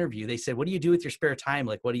an interview, they said, what do you do with your spare time?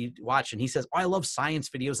 Like, what do you watch? And he says, oh, I love science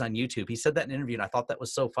videos on YouTube. He said that in an interview, and I thought that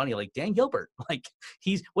was so funny. Like, Dan Gilbert, like,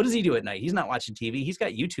 what does he do at night? He's not watching TV. He's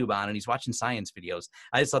got YouTube on and he's watching science videos.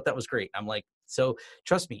 I just thought that was great. I'm like, so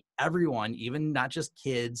trust me, everyone, even not just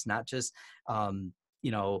kids, not just,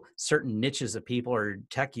 certain niches of people or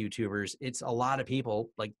tech YouTubers, it's a lot of people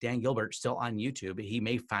like Dan Gilbert still on YouTube. He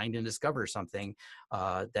may find and discover something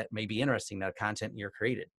that may be interesting, that content you're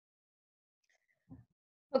created.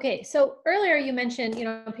 Okay, so earlier you mentioned,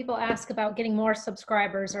 people ask about getting more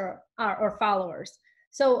subscribers or followers.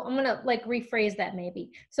 So I'm gonna like rephrase that maybe.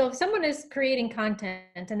 So if someone is creating content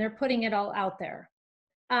and they're putting it all out there,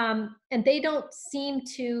 and they don't seem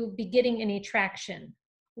to be getting any traction,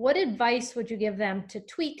 what advice would you give them to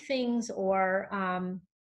tweak things or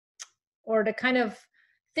to kind of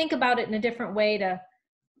think about it in a different way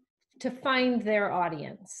to find their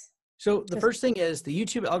audience? So the first thing is the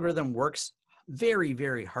YouTube algorithm works very,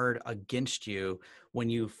 very hard against you when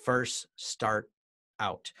you first start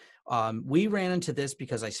out. We ran into this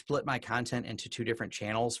because I split my content into 2 different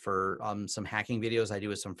channels for some hacking videos I do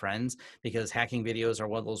with some friends, because hacking videos are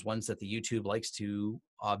one of those ones that the YouTube likes to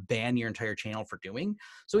ban your entire channel for doing.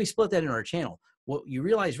 So we split that in our channel. What you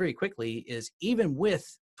realize very quickly is even with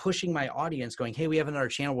pushing my audience going, hey, we have another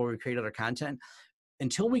channel where we create other content,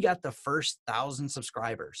 until we got the first 1,000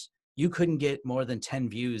 subscribers, you couldn't get more than 10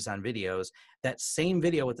 views on videos. That same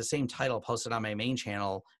video with the same title posted on my main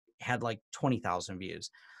channel had like 20,000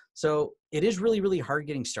 views. So it is really, really hard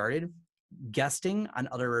getting started. Guesting on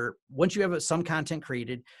other, once you have some content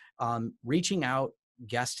created, reaching out,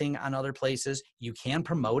 guesting on other places, you can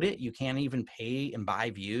promote it. You can even pay and buy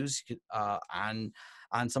views on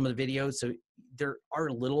some of the videos. So there are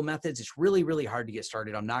little methods. It's really, really hard to get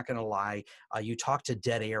started. I'm not going to lie. You talk to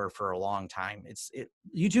dead air for a long time.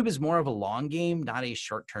 YouTube is more of a long game, not a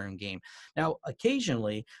short-term game. Now,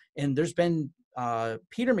 occasionally, and there's been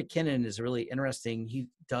Peter McKinnon is really interesting. He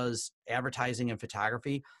does advertising and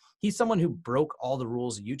photography. He's someone who broke all the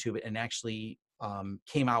rules of YouTube and actually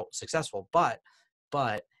came out successful. But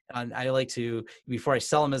I like to, before I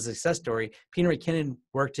sell him as a success story, Peter McKinnon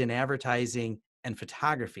worked in advertising and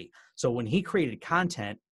photography. So when he created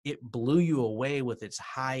content, it blew you away with its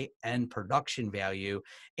high-end production value.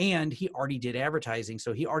 And he already did advertising,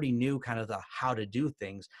 so he already knew kind of the how to do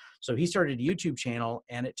things. So he started a YouTube channel,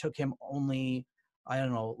 and it took him only, I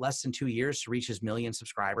don't know, less than 2 years to reach his 1 million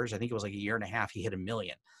subscribers. I think it was like 1.5 years, he hit 1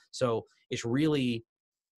 million. So it's really,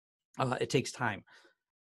 it takes time.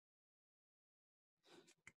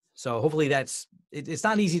 So hopefully it's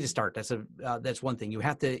not easy to start. That's one thing. You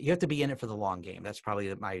have to be in it for the long game. That's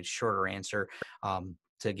probably my shorter answer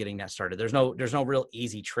to getting that started. There's no real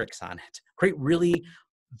easy tricks on it. Create really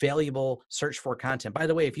valuable search for content. By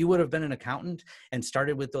the way, if you would have been an accountant and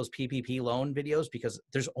started with those PPP loan videos, because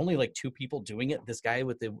there's only like 2 people doing it, this guy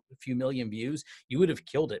with the few million views, you would have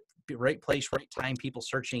killed it. Right place, right time, people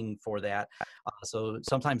searching for that. So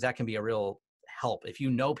sometimes that can be a real help. If you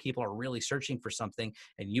know people are really searching for something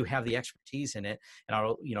and you have the expertise in it, and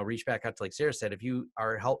I'll reach back out to, like Sarah said, if you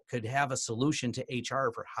could have a solution to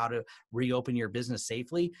HR for how to reopen your business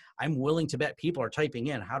safely, I'm willing to bet people are typing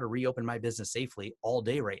in how to reopen my business safely all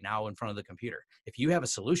day right now in front of the computer. If you have a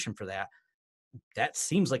solution for that, that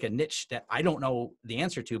seems like a niche that I don't know the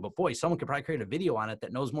answer to, but boy, someone could probably create a video on it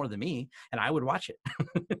that knows more than me, and I would watch it.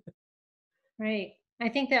 Right. I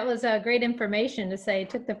think that was great information to say. It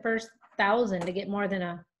took the first 1,000 to get more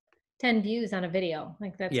than 10 views on a video.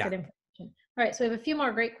 Like, that's good information. All right, so we have a few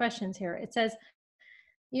more great questions here. It says,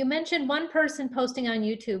 you mentioned one person posting on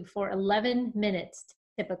YouTube for 11 minutes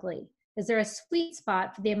typically. Is there a sweet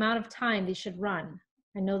spot for the amount of time they should run?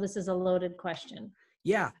 I know this is a loaded question.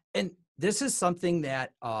 Yeah, and this is something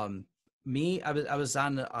that I was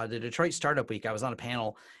on the Detroit Startup Week. I was on a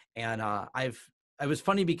panel, and it was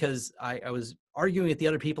funny because I was arguing with the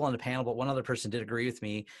other people on the panel, but one other person did agree with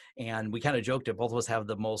me, and we kind of joked that both of us have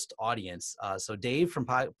the most audience. So Dave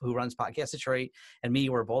who runs Podcast Detroit and me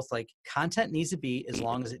were both like, content needs to be as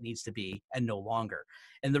long as it needs to be and no longer.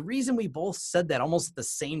 And the reason we both said that almost at the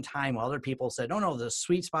same time, while other people said, "Oh no, the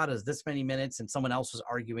sweet spot is this many minutes," and someone else was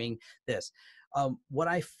arguing this. What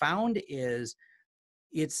I found is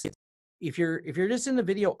if you're just in the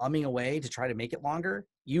video umming away to try to make it longer,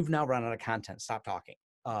 you've now run out of content. Stop talking.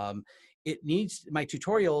 My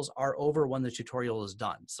tutorials are over when the tutorial is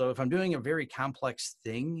done. So if I'm doing a very complex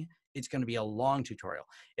thing, it's going to be a long tutorial.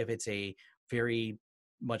 If it's a very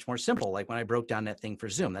much more simple, like when I broke down that thing for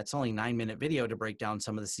Zoom, that's only 9-minute video to break down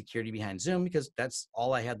some of the security behind Zoom, because that's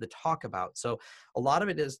all I had to talk about. So a lot of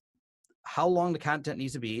it is how long the content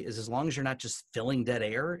needs to be is as long as you're not just filling dead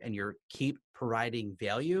air and you're keep providing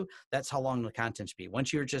value, that's how long the content should be.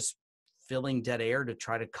 Once you're just filling dead air to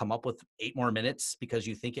try to come up with 8 more minutes because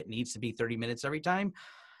you think it needs to be 30 minutes every time,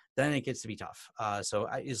 then it gets to be tough. So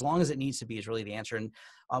as long as it needs to be is really the answer. And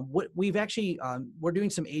what we've actually, we're doing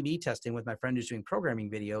some A/B testing with my friend who's doing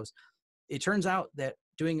programming videos. It turns out that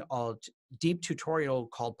doing a deep tutorial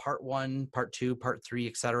called part 1, part 2, part 3,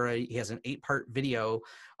 etc. He has an 8-part video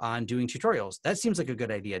on doing tutorials. That seems like a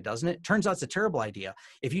good idea, doesn't it? Turns out it's a terrible idea.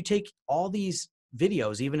 If you take all these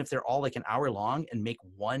videos, even if they're all like an hour long, and make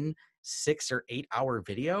one 6 or 8 hour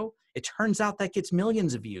video, it turns out that gets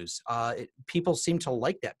millions of views. People seem to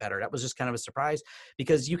like that better. That was just kind of a surprise,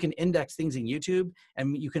 because you can index things in YouTube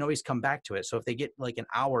and you can always come back to it. So if they get like an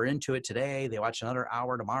hour into it today, they watch another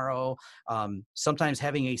hour tomorrow. Sometimes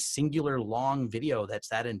having a singular long video that's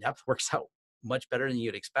that in depth works out much better than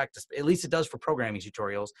you'd expect. At least it does for programming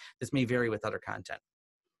tutorials. This may vary with other content.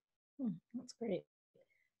 That's great. It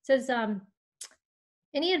says,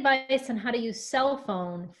 any advice on how to use cell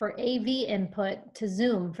phone for AV input to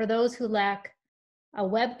Zoom for those who lack a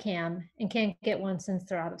webcam and can't get one since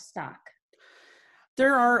they're out of stock?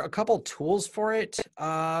 There are a couple tools for it.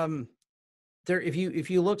 If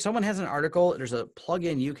you look, someone has an article, there's a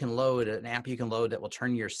plugin you can load, an app you can load that will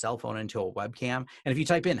turn your cell phone into a webcam. And if you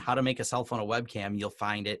type in how to make a cell phone a webcam, you'll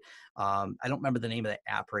find it. I don't remember the name of the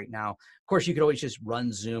app right now. Of course, you could always just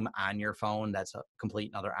run Zoom on your phone. That's a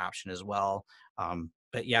complete another option as well.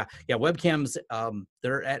 But yeah, webcams,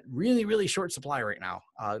 they're at really, really short supply right now.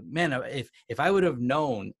 Man, if I would have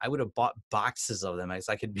known, I would have bought boxes of them as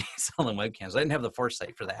I could be selling webcams. I didn't have the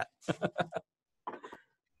foresight for that.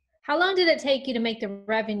 How long did it take you to make the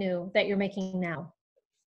revenue that you're making now?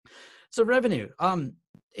 So revenue,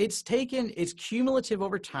 it's cumulative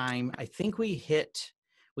over time. I think we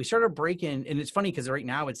started breaking, and it's funny because right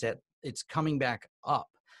now it's coming back up.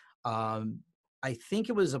 I think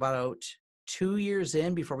it was about 2 years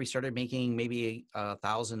in before we started making maybe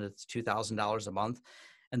 $1,000 to $2,000 a month.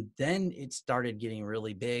 And then it started getting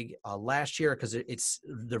really big last year, because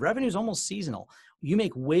the revenue is almost seasonal. You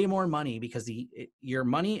make way more money because your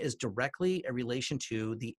money is directly a relation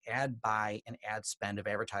to the ad buy and ad spend of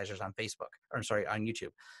advertisers on on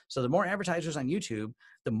YouTube. So the more advertisers on YouTube,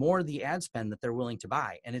 the more the ad spend that they're willing to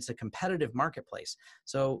buy. And it's a competitive marketplace.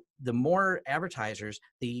 So the more advertisers,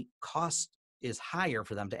 the cost is higher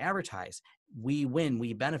for them to advertise. We win,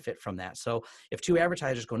 we benefit from that. So if 2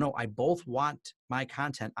 advertisers go, no, I both want my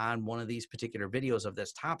content on one of these particular videos of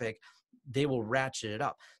this topic, they will ratchet it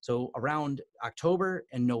up. So around October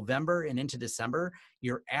and November and into December,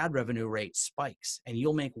 your ad revenue rate spikes, and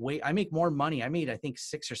I make more money. I made, I think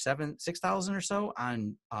 6,000 or so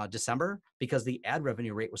on December, because the ad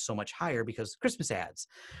revenue rate was so much higher because Christmas ads.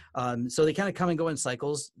 So they kind of come and go in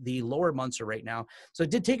cycles. The lower months are right now. So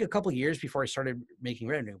it did take a couple of years before I started making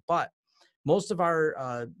revenue, but most of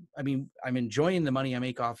our, I'm enjoying the money I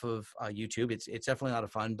make off of YouTube. It's definitely a lot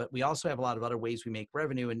of fun, but we also have a lot of other ways we make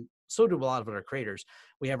revenue, and so do a lot of other creators.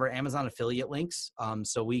 We have our Amazon affiliate links.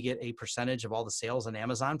 So we get a percentage of all the sales on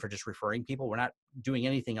Amazon for just referring people. We're not doing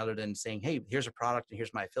anything other than saying, hey, here's a product and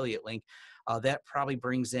here's my affiliate link. That probably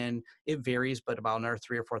brings in, it varies, but about another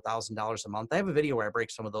 $3,000 or $4,000 a month. I have a video where I break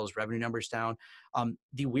some of those revenue numbers down.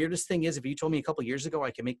 The weirdest thing is, if you told me a couple of years ago I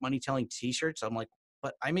could make money selling t-shirts, I'm like,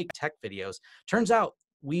 but I make tech videos. Turns out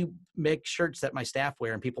we make shirts that my staff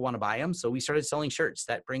wear and people want to buy them. So we started selling shirts.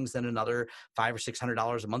 That brings in another $500 or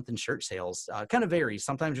 $600 a month in shirt sales. Kind of varies.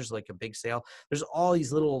 Sometimes there's like a big sale. There's all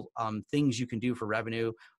these little things you can do for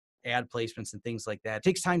revenue, ad placements and things like that. It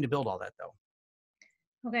takes time to build all that though.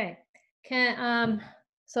 Okay.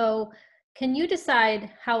 So can you decide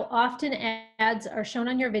how often ads are shown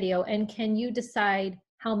on your video, and can you decide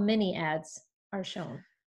how many ads are shown?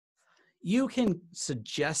 You can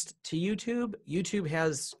suggest to YouTube. YouTube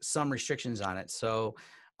has some restrictions on it. So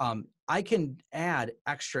I can add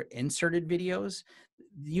extra inserted videos.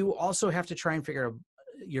 You also have to try and figure out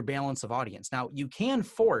your balance of audience. Now you can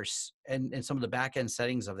force, and some of the back end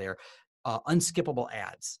settings of there, unskippable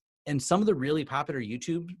ads. And some of the really popular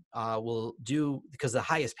YouTube will do, because the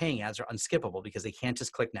highest paying ads are unskippable because they can't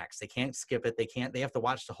just click next. They can't skip it. They have to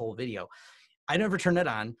watch the whole video. I never turn it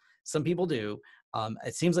on. Some people do.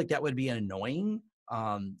 It seems like that would be annoying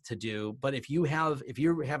to do. But if you have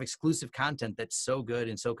exclusive content that's so good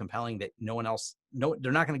and so compelling that no one else,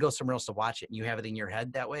 they're not going to go somewhere else to watch it, and you have it in your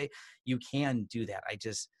head that way, you can do that.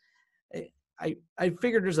 I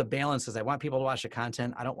figured there's a balance because I want people to watch the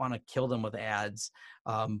content. I don't want to kill them with ads.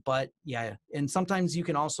 But yeah, and sometimes you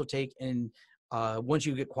can also take and once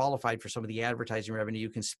you get qualified for some of the advertising revenue, you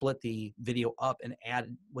can split the video up and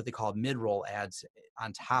add what they call mid-roll ads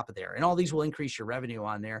on top of there. And all these will increase your revenue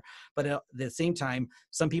on there. But at the same time,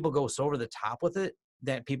 some people go so over the top with it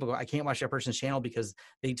that people go, I can't watch that person's channel because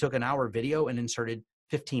they took an hour video and inserted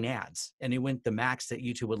 15 ads, and it went the max that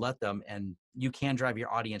YouTube would let them, and you can drive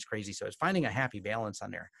your audience crazy. So it's finding a happy balance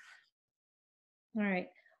on there. All right.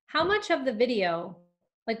 How much of the video,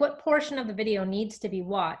 like what portion of the video needs to be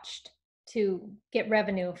watched to get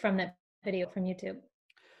revenue from that video from YouTube?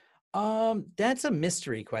 That's a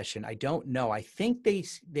mystery question. I don't know. I think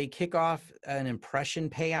they kick off an impression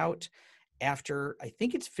payout after, I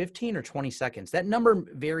think it's 15 or 20 seconds. That number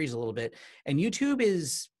varies a little bit, and YouTube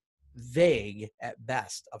is vague at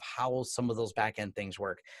best of how some of those back end things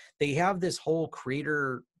work. They have this whole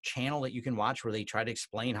creator channel that you can watch where they try to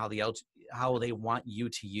explain how they want you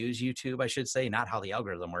to use YouTube, I should say, not how the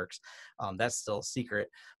algorithm works. That's still a secret,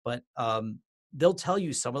 but they'll tell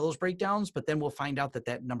you some of those breakdowns, but then we'll find out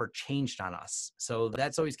that number changed on us. So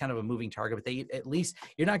that's always kind of a moving target, but at least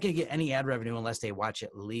you're not going to get any ad revenue unless they watch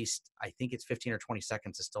at least, I think it's 15 or 20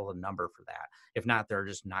 seconds is still the number for that. If not, they're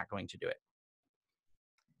just not going to do it.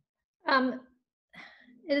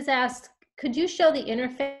 It is asked, could you show the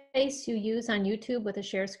interface you use on YouTube with a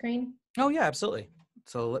share screen? Oh yeah, absolutely.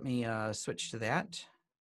 So let me switch to that.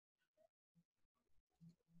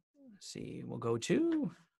 Let's see, we'll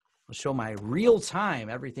show my real time,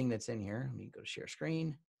 everything that's in here. Let me go to share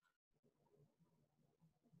screen.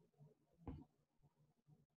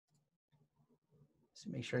 So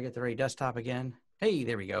make sure I get the right desktop again. Hey,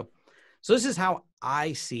 there we go. So this is how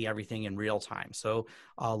I see everything in real time. So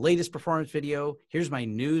latest performance video, here's my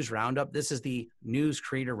news roundup. This is the news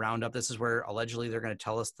creator roundup. This is where allegedly they're going to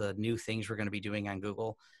tell us the new things we're going to be doing on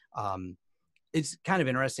Google. It's kind of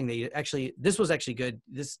interesting. This was actually good.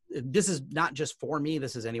 This is not just for me.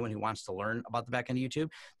 This is anyone who wants to learn about the back end of YouTube.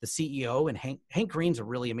 The CEO and Hank Green's a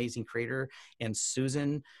really amazing creator, and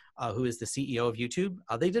Susan, who is the CEO of YouTube,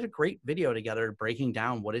 they did a great video together breaking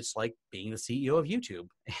down what it's like being the CEO of YouTube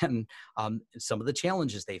and some of the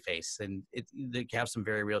challenges they face, and they have some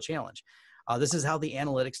very real challenge. This is how the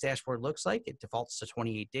analytics dashboard looks like. It defaults to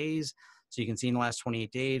 28 days. So you can see in the last 28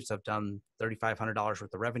 days, I've done $3,500 worth of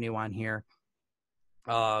revenue on here.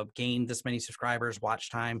 Gained this many subscribers, watch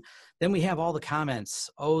time. Then we have all the comments.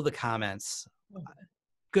 Oh, the comments.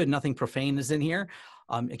 Good, nothing profane is in here.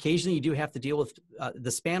 Occasionally you do have to deal with, the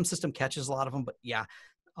spam system catches a lot of them, but yeah,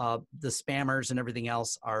 the spammers and everything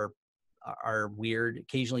else are weird.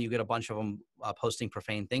 Occasionally you get a bunch of them posting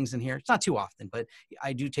profane things in here. It's not too often, but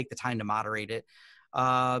I do take the time to moderate it.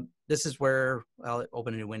 This is where I'll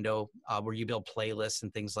open a new window where you build playlists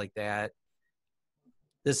and things like that.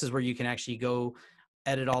 This is where you can actually go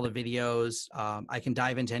edit all the videos. I can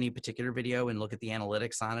dive into any particular video and look at the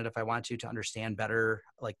analytics on it if I want to understand better,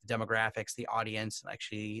 like the demographics, the audience.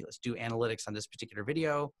 Actually, let's do analytics on this particular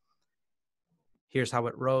video. Here's how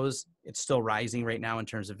it rose. It's still rising right now in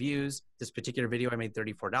terms of views. This particular video I made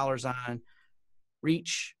 $34 on.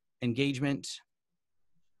 Reach, engagement,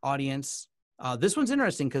 audience. This one's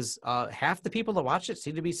interesting because half the people that watch it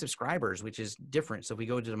seem to be subscribers, which is different. So if we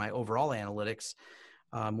go to my overall analytics,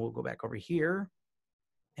 we'll go back over here.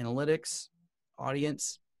 Analytics,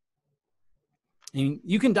 audience. And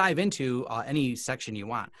you can dive into any section you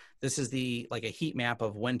want. This is like a heat map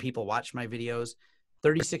of when people watch my videos.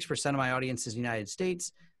 36% of my audience is United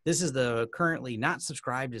States. This is the currently not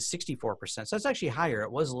subscribed is 64%. So that's actually higher.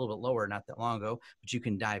 It was a little bit lower not that long ago, but you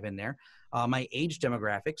can dive in there. My age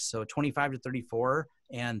demographics, so 25 to 34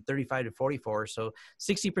 and 35 to 44. So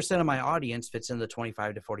 60% of my audience fits in the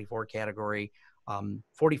 25 to 44 category,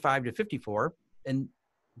 45 to 54. And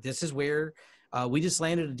this is where we just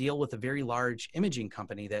landed a deal with a very large imaging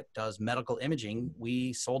company that does medical imaging.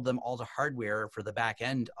 We sold them all the hardware for the back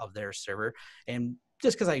end of their server. And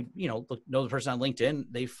just because I, know the person on LinkedIn,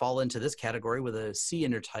 they fall into this category with a C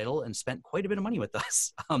in their title and spent quite a bit of money with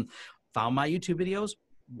us. Found my YouTube videos,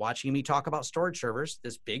 watching me talk about storage servers.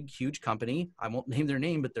 This big, huge company, I won't name their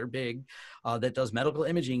name, but they're big, that does medical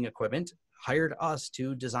imaging equipment, hired us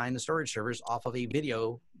to design the storage servers off of a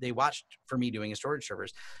video they watched for me doing a storage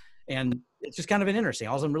servers. And it's just kind of interesting.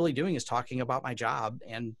 All I'm really doing is talking about my job,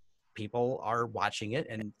 and people are watching it,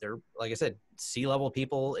 and they're, like I said, C-level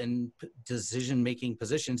people in decision-making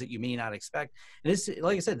positions that you may not expect. And this,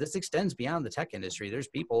 like I said, this extends beyond the tech industry. There's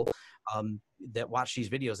people that watch these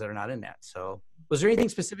videos that are not in that. So was there anything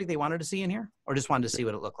specific they wanted to see in here, or just wanted to see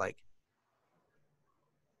what it looked like?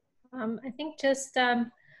 I think just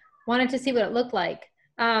wanted to see what it looked like.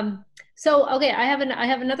 So, okay, I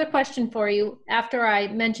have another question for you. After I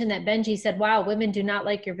mentioned that Benji said, wow, women do not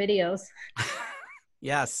like your videos.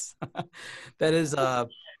 Yes, that is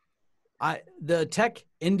the tech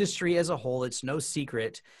industry as a whole. It's no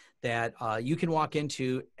secret that you can walk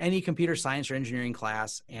into any computer science or engineering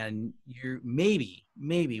class and you maybe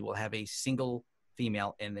will have a single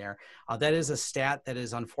female in there. That is a stat that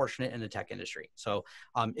is unfortunate in the tech industry. So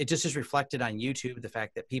it just is reflected on YouTube, the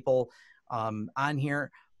fact that people on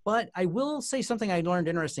here. But I will say something I learned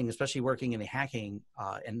interesting, especially working in the hacking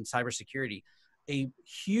and cybersecurity. A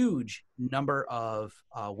huge number of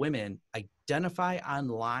women identify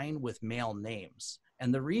online with male names.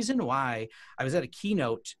 And the reason why, I was at a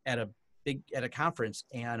keynote at a conference,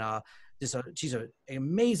 and she's an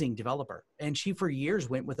amazing developer. And she for years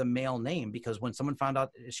went with a male name, because when someone found out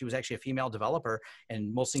she was actually a female developer,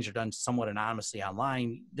 and most things are done somewhat anonymously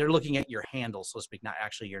online, they're looking at your handle, so to speak, not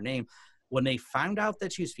actually your name. When they found out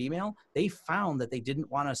that she's female, they found that they didn't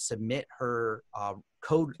want to submit her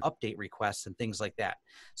code update requests and things like that.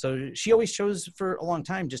 So she always chose for a long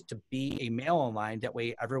time just to be a male online. That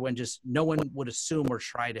way no one would assume or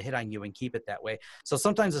try to hit on you and keep it that way. So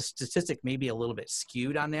sometimes the statistic may be a little bit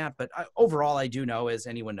skewed on that, but overall I do know, as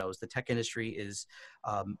anyone knows, the tech industry is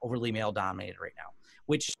overly male dominated right now,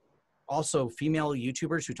 which also female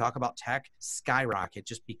YouTubers who talk about tech skyrocket,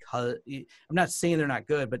 just because, I'm not saying they're not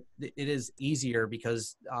good, but it is easier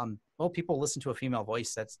because, well, people listen to a female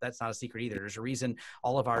voice. That's not a secret either. There's a reason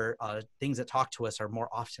all of our things that talk to us are more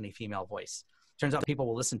often a female voice. Turns out people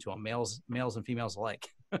will listen to them, males and females alike.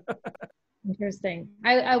 Interesting.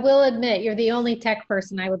 I will admit, you're the only tech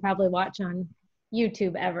person I would probably watch on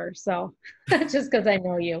YouTube ever. So just because I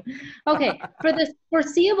know you. Okay, for the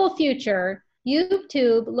foreseeable future,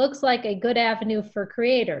 YouTube looks like a good avenue for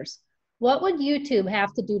creators. What would YouTube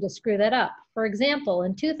have to do to screw that up? For example,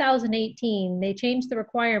 in 2018, they changed the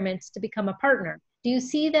requirements to become a partner. Do you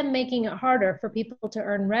see them making it harder for people to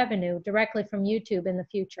earn revenue directly from YouTube in the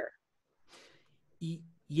future?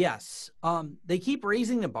 Yes. They keep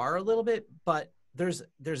raising the bar a little bit, but there's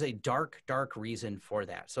a dark reason for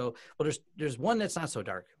that. So, well, there's one that's not so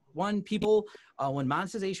dark. One, people, when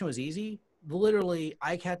monetization was easy, literally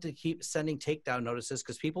I had to keep sending takedown notices,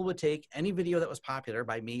 because people would take any video that was popular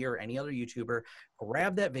by me or any other YouTuber,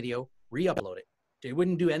 grab that video, re-upload it. They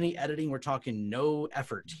wouldn't do any editing. We're talking no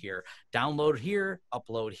effort here. Download here,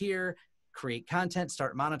 upload here, create content,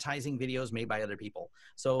 start monetizing videos made by other people.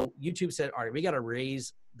 So YouTube said, all right, we got to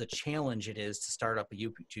raise the challenge it is to start up a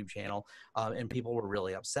YouTube channel. And people were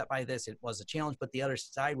really upset by this. It was a challenge, but the other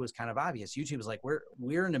side was kind of obvious. YouTube was like,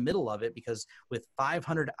 we're in the middle of it, because with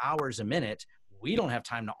 500 hours a minute, we don't have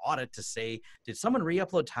time to audit to say, did someone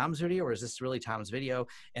re-upload Tom's video, or is this really Tom's video?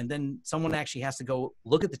 And then someone actually has to go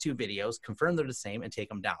look at the two videos, confirm they're the same, and take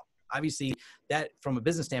them down. Obviously, that from a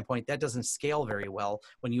business standpoint, that doesn't scale very well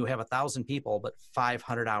when you have 1,000 people, but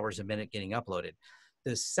 500 hours a minute getting uploaded.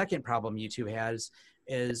 The second problem YouTube has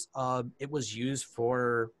is it was used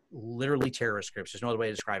for literally terrorist groups. There's no other way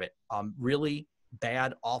to describe it. Really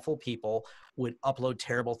bad, awful people would upload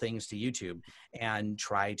terrible things to YouTube and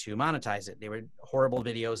try to monetize it. They were horrible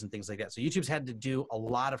videos and things like that. So YouTube's had to do a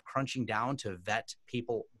lot of crunching down to vet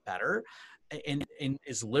people better. And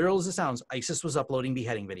as literal as it sounds, ISIS was uploading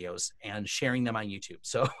beheading videos and sharing them on YouTube.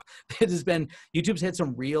 So YouTube's had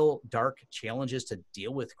some real dark challenges to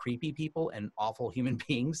deal with creepy people and awful human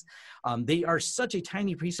beings. They are such a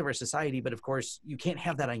tiny piece of our society, but of course you can't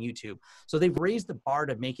have that on YouTube. So they've raised the bar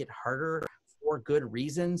to make it harder for good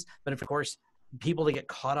reasons. But of course, people that get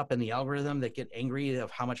caught up in the algorithm, that get angry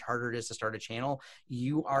of how much harder it is to start a channel,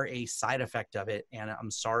 you are a side effect of it. And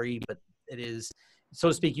I'm sorry, but it is, so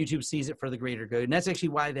to speak, YouTube sees it for the greater good. And that's actually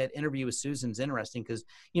why that interview with Susan's interesting, because,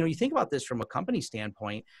 you know, you think about this from a company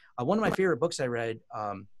standpoint. One of my favorite books I read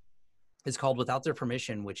is called Without Their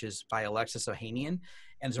Permission, which is by Alexis Ohanian.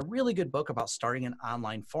 And it's a really good book about starting an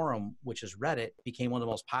online forum, which is Reddit, became one of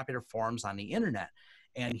the most popular forums on the internet.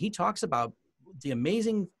 And he talks about the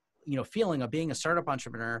amazing, you know, feeling of being a startup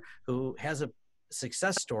entrepreneur who has a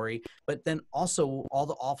success story, but then also all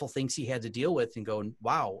the awful things he had to deal with and go,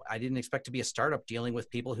 wow, I didn't expect to be a startup dealing with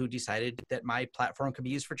people who decided that my platform could be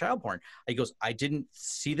used for child porn. He goes, I didn't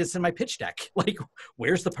see this in my pitch deck. Like,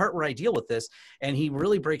 where's the part where I deal with this? And he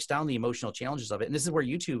really breaks down the emotional challenges of it. And this is where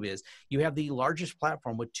YouTube is. You have the largest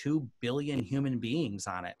platform with 2 billion human beings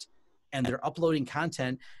on it, and they're uploading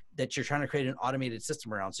content that you're trying to create an automated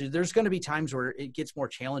system around. So there's going to be times where it gets more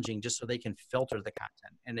challenging just so they can filter the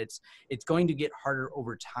content. And it's going to get harder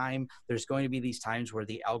over time. There's going to be these times where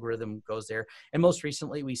the algorithm goes there. And most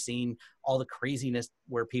recently, we've seen all the craziness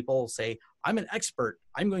where people say, I'm an expert.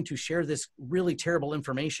 I'm going to share this really terrible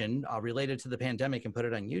information related to the pandemic and put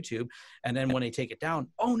it on YouTube. And then when they take it down,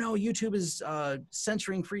 oh no, YouTube is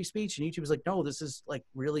censoring free speech. And YouTube is like, no, this is like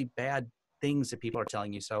really bad things that people are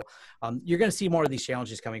telling you. So you're going to see more of these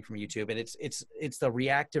challenges coming from YouTube, and it's the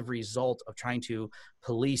reactive result of trying to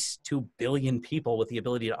police 2 billion people with the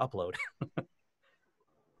ability to upload.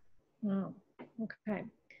 Oh, okay.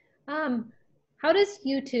 How does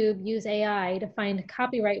YouTube use AI to find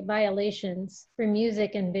copyright violations for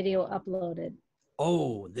music and video uploaded?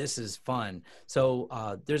 Oh, this is fun. So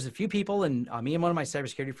there's a few people, and me and one of my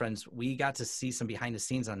cybersecurity friends, we got to see some behind the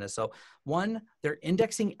scenes on this. So one, they're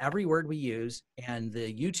indexing every word we use, and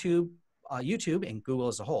the YouTube and Google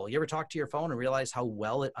as a whole. You ever talk to your phone and realize how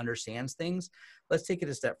well it understands things? Let's take it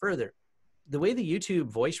a step further. The way the YouTube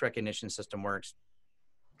voice recognition system works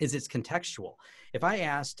is it's contextual. If I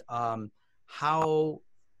asked, how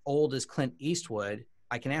old is Clint Eastwood?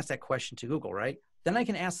 I can ask that question to Google, right? Then I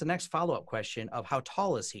can ask the next follow-up question of how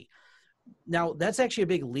tall is he? Now, that's actually a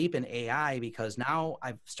big leap in AI, because now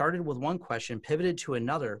I've started with one question, pivoted to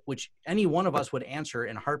another, which any one of us would answer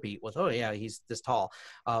in a heartbeat with, oh yeah, he's this tall.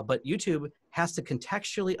 But YouTube has to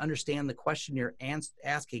contextually understand the question you're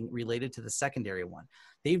asking related to the secondary one.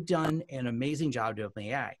 They've done an amazing job with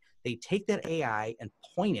AI. They take that AI and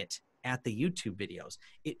point it at the YouTube videos.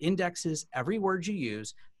 It indexes every word you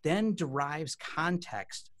use, then derives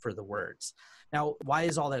context for the words. Now, why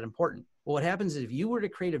is all that important? Well, what happens is if you were to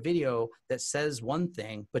create a video that says one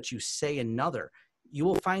thing, but you say another, you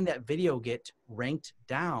will find that video get ranked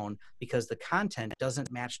down because the content doesn't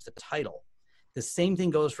match the title. The same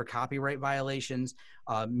thing goes for copyright violations.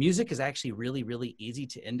 Music is actually really, really easy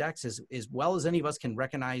to index, as well as any of us can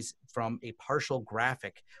recognize from a partial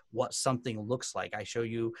graphic what something looks like. I show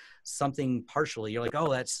you something partially, you're like, oh,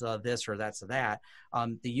 that's this or that's that.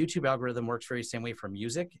 The YouTube algorithm works very same way for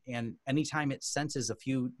music, and anytime it senses a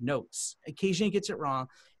few notes, occasionally it gets it wrong,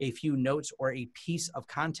 a few notes or a piece of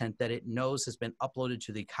content that it knows has been uploaded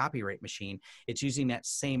to the copyright machine, it's using that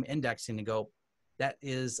same indexing to go, that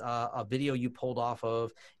is a video you pulled off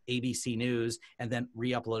of ABC News and then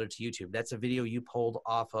re-uploaded to YouTube. That's a video you pulled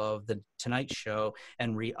off of The Tonight Show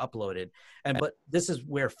and re-uploaded. But this is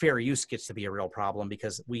where fair use gets to be a real problem,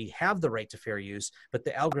 because we have the right to fair use, but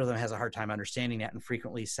the algorithm has a hard time understanding that and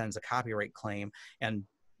frequently sends a copyright claim, and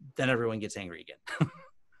then everyone gets angry again.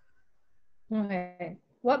 Okay.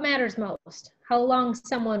 What matters most? How long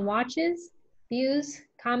someone watches, views,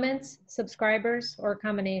 comments, subscribers, or a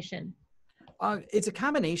combination? It's a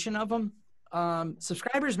combination of them.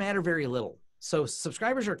 Subscribers matter very little. So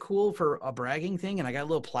subscribers are cool for a bragging thing, and I got a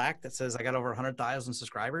little plaque that says I got over 100,000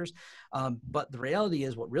 subscribers. But the reality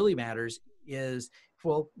is, what really matters is,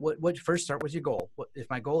 well, what first start with your goal. If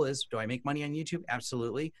my goal is, do I make money on YouTube?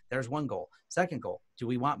 Absolutely. There's one goal. Second goal, do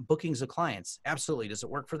we want bookings of clients? Absolutely. Does it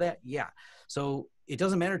work for that? Yeah. So it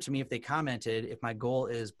doesn't matter to me if they commented, if my goal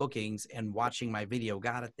is bookings and watching my video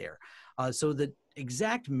got it there. So the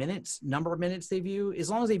exact number of minutes they view, as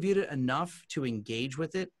long as they viewed it enough to engage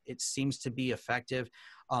with it, it seems to be effective.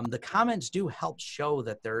 The comments do help show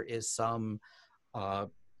that there is some,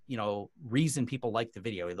 reason people like the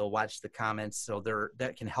video. They'll watch the comments, so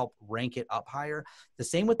that can help rank it up higher. The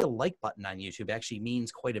same with the like button on YouTube actually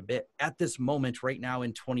means quite a bit at this moment right now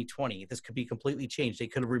in 2020. This could be completely changed. They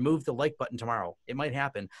could have removed the like button tomorrow. It might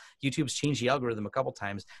happen. YouTube's changed the algorithm a couple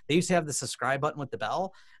times. They used to have the subscribe button with the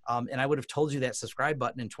bell, and I would have told you that subscribe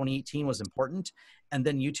button in 2018 was important. And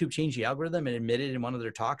then YouTube changed the algorithm and admitted in one of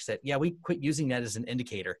their talks that, yeah, we quit using that as an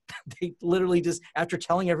indicator. They literally just, after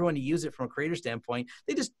telling everyone to use it from a creator standpoint,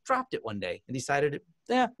 they just dropped it one day and decided,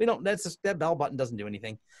 yeah, we don't, that bell button doesn't do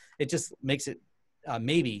anything. It just makes it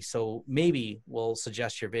maybe we'll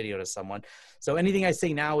suggest your video to someone. So anything I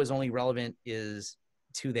say now is only relevant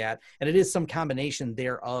to that, and it is some combination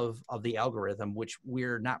there of the algorithm, which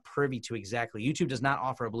we're not privy to exactly. YouTube does not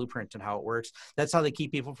offer a blueprint on how it works. That's how they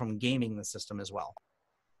keep people from gaming the system as well.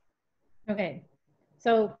 Okay,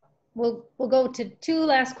 so we'll go to 2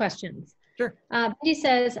 last questions. Sure. He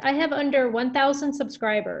says, I have under 1,000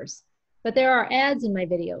 subscribers, but there are ads in my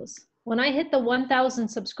videos. when I hit the 1,000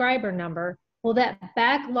 subscriber number, will that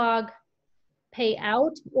backlog pay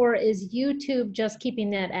out, or is YouTube just keeping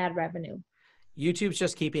that ad revenue? YouTube's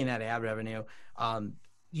just keeping that ad revenue.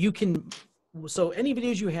 You can, so any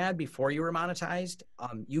videos you had before you were monetized,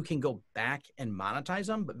 you can go back and monetize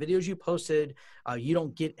them, but videos you posted, you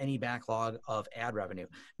don't get any backlog of ad revenue.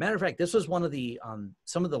 Matter of fact, this was one of the,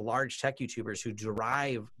 some of the large tech YouTubers who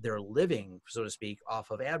derive their living, so to speak, off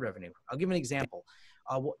of ad revenue. I'll give an example.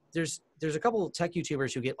 There's a couple of tech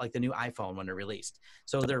YouTubers who get like the new iPhone when they're released.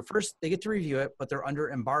 So they get to review it, but they're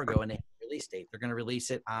under embargo and they have a release date. They're going to release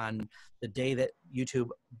it on the day that YouTube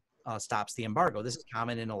stops the embargo. This is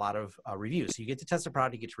common in a lot of reviews. So you get to test the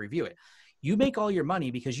product, you get to review it. You make all your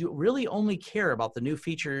money because you really only care about the new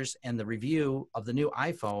features and the review of the new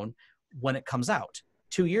iPhone when it comes out.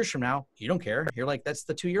 2 years from now, you don't care. You're like, that's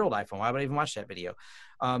the 2-year-old iPhone. Why would I even watch that video?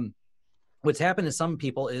 What's happened to some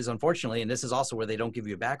people is, unfortunately, and this is also where they don't give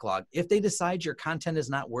you a backlog, if they decide your content is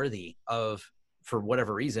not worthy of, for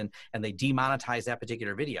whatever reason, and they demonetize that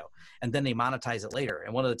particular video, and then they monetize it later.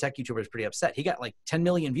 And one of the tech YouTubers is pretty upset. He got like 10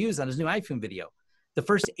 million views on his new iPhone video. The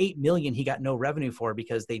first 8 million he got no revenue for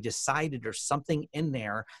because they decided there's something in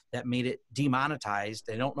there that made it demonetized.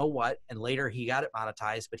 They don't know what, and later he got it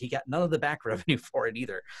monetized, but he got none of the back revenue for it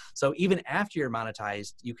either. So even after you're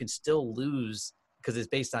monetized, you can still lose, because it's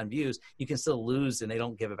based on views, you can still lose and they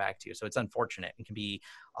don't give it back to you. So it's unfortunate and can be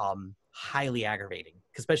highly aggravating,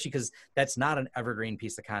 especially because that's not an evergreen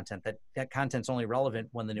piece of content. That content's only relevant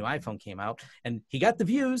when the new iPhone came out, and he got the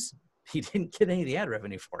views, he didn't get any of the ad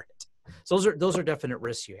revenue for it. So those are definite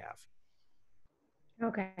risks you have.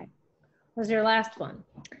 Okay, was your last one.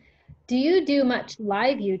 Do you do much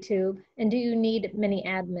live YouTube, and do you need many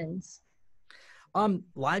admins?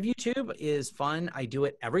 Live YouTube is fun. I do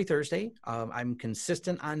it every Thursday. I'm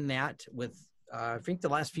consistent on that with, I think the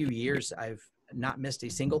last few years, I've not missed a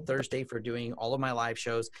single Thursday for doing all of my live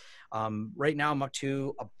shows. Right now I'm up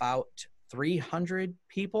to about 300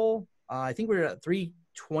 people. I think we're at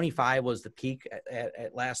 325 was the peak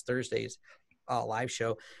at last Thursday's live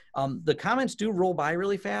show. The comments do roll by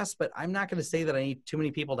really fast, but I'm not going to say that I need too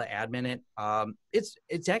many people to admin it.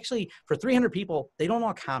 It's actually, for 300 people, they don't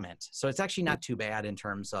all comment. So it's actually not too bad in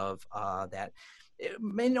terms of that.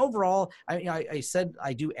 And overall, I said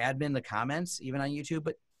I do admin the comments even on YouTube,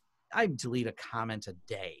 but I delete a comment a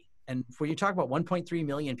day. And when you talk about 1.3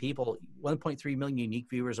 million people, 1.3 million unique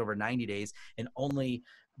viewers over 90 days, and only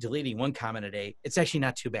deleting one comment a day, it's actually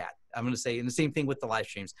not too bad. I'm going to say, and the same thing with the live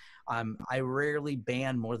streams. I rarely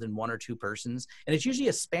ban more than 1 or 2 persons, and it's usually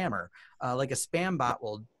a spammer. Like a spam bot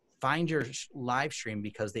will find your live stream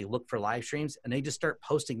because they look for live streams, and they just start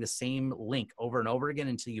posting the same link over and over again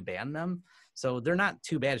until you ban them. So they're not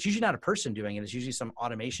too bad. It's usually not a person doing it. It's usually some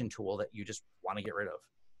automation tool that you just want to get rid of.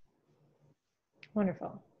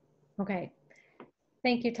 Wonderful. Okay.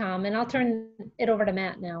 Thank you, Tom. And I'll turn it over to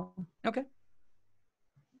Matt now. Okay.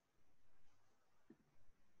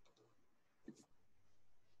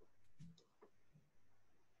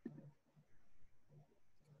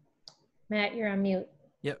 Matt, you're on mute.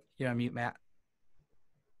 Yep, you're on mute, Matt.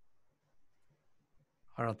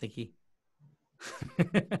 I don't think he.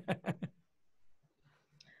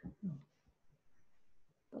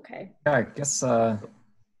 Okay. Yeah, I guess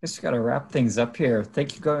we got to wrap things up here.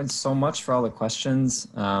 Thank you guys so much for all the questions.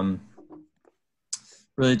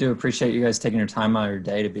 Really do appreciate you guys taking your time out of your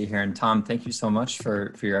day to be here. And Tom, thank you so much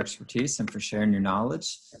for your expertise and for sharing your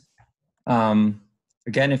knowledge.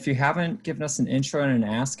 Again, if you haven't given us an intro and an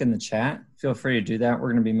ask in the chat, feel free to do that. We're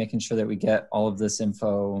going to be making sure that we get all of this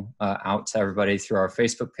info out to everybody through our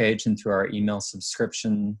Facebook page and through our email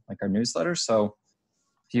subscription, like our newsletter. So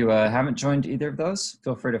if you haven't joined either of those,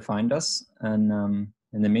 feel free to find us. And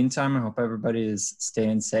in the meantime, I hope everybody is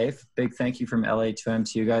staying safe. Big thank you from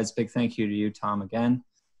LA2M to you guys. Big thank you to you, Tom, again.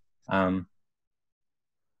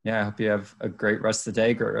 Yeah, I hope you have a great rest of the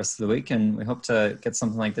day, great rest of the week, and we hope to get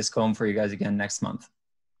something like this going for you guys again next month.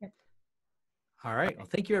 All right. Well,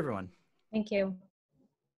 thank you, everyone. Thank you.